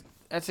 Because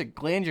that's a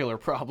glandular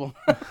problem.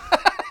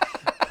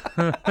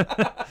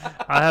 I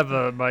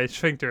have my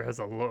sphincter has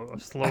a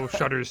slow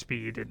shutter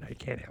speed, and I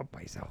can't help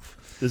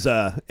myself. Does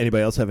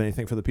anybody else have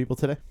anything for the people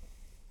today?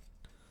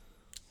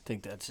 I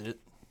think that's it.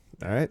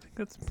 All right,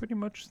 That's pretty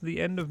much the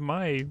end of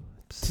my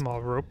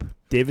small rope.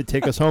 David,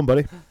 take us home,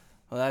 buddy.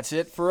 Well, that's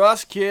it for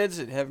us, kids,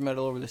 at Heavy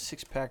Metal Over the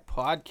Six Pack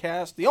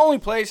podcast. The only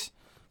place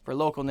for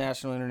local,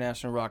 national,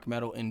 international rock,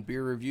 metal, and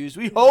beer reviews.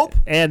 We hope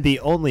And the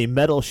only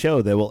metal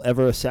show that will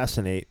ever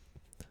assassinate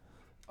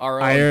our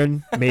own.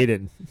 Iron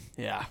Maiden.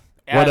 Yeah.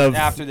 One of-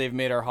 After they've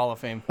made our Hall of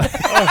Fame.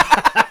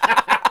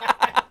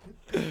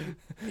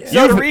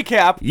 So to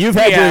recap, You've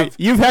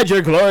had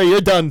your glory.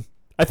 You're done.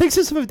 I think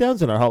System of a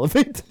Down's in our Hall of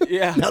Fame.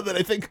 yeah. Now that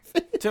I think of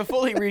it. To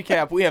fully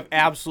recap, we have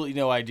absolutely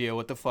no idea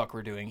what the fuck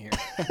we're doing here.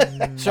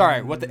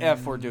 Sorry, what the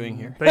F we're doing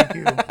here. Thank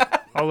you.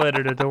 I'll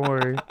edit it. Don't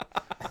worry.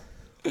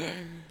 But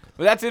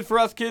that's it for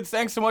us, kids.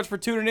 Thanks so much for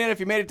tuning in. If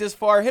you made it this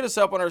far, hit us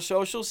up on our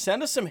socials.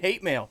 Send us some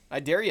hate mail. I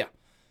dare you.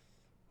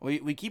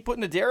 We keep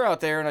putting the dare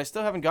out there, and I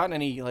still haven't gotten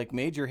any like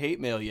major hate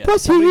mail yet.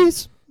 Somebody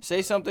Pussies.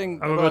 say something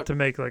I'm about to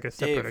make like a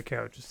separate Dave.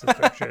 account just to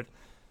start shit.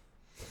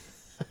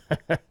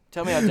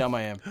 Tell me how dumb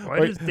I am. Why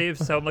does Dave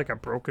sound like a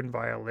broken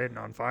violin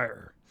on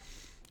fire,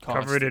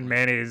 covered in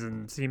mayonnaise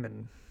and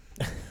semen?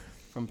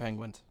 From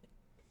Penguins.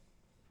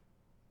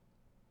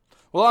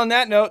 Well, on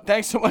that note,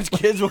 thanks so much,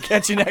 kids. We'll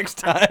catch you next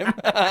time.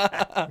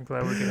 I'm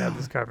glad we can have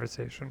this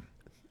conversation.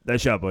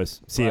 Nice job,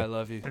 boys. See I ya.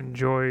 love you.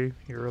 Enjoy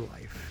your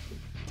life.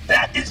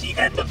 That is the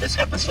end of this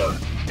episode.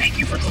 Thank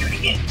you for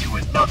tuning in to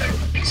another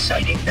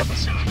exciting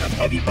episode of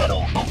Heavy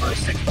Metal Over a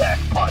Six Pack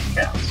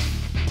podcast.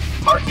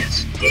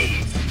 Marcus,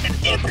 Dave, and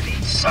Anthony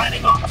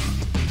signing off.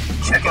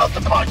 Check out the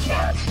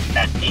podcast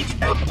at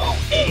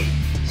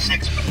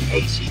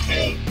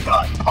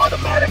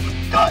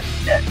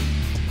hmoa6pack.podomatic.net.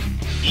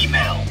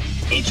 Email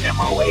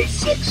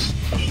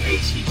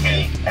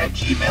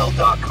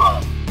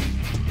hmoa6pack@gmail.com.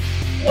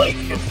 Like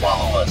and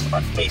follow us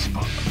on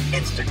Facebook,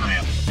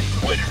 Instagram, and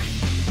Twitter.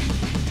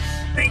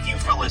 Thank you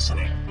for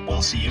listening.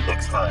 We'll see you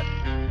next time.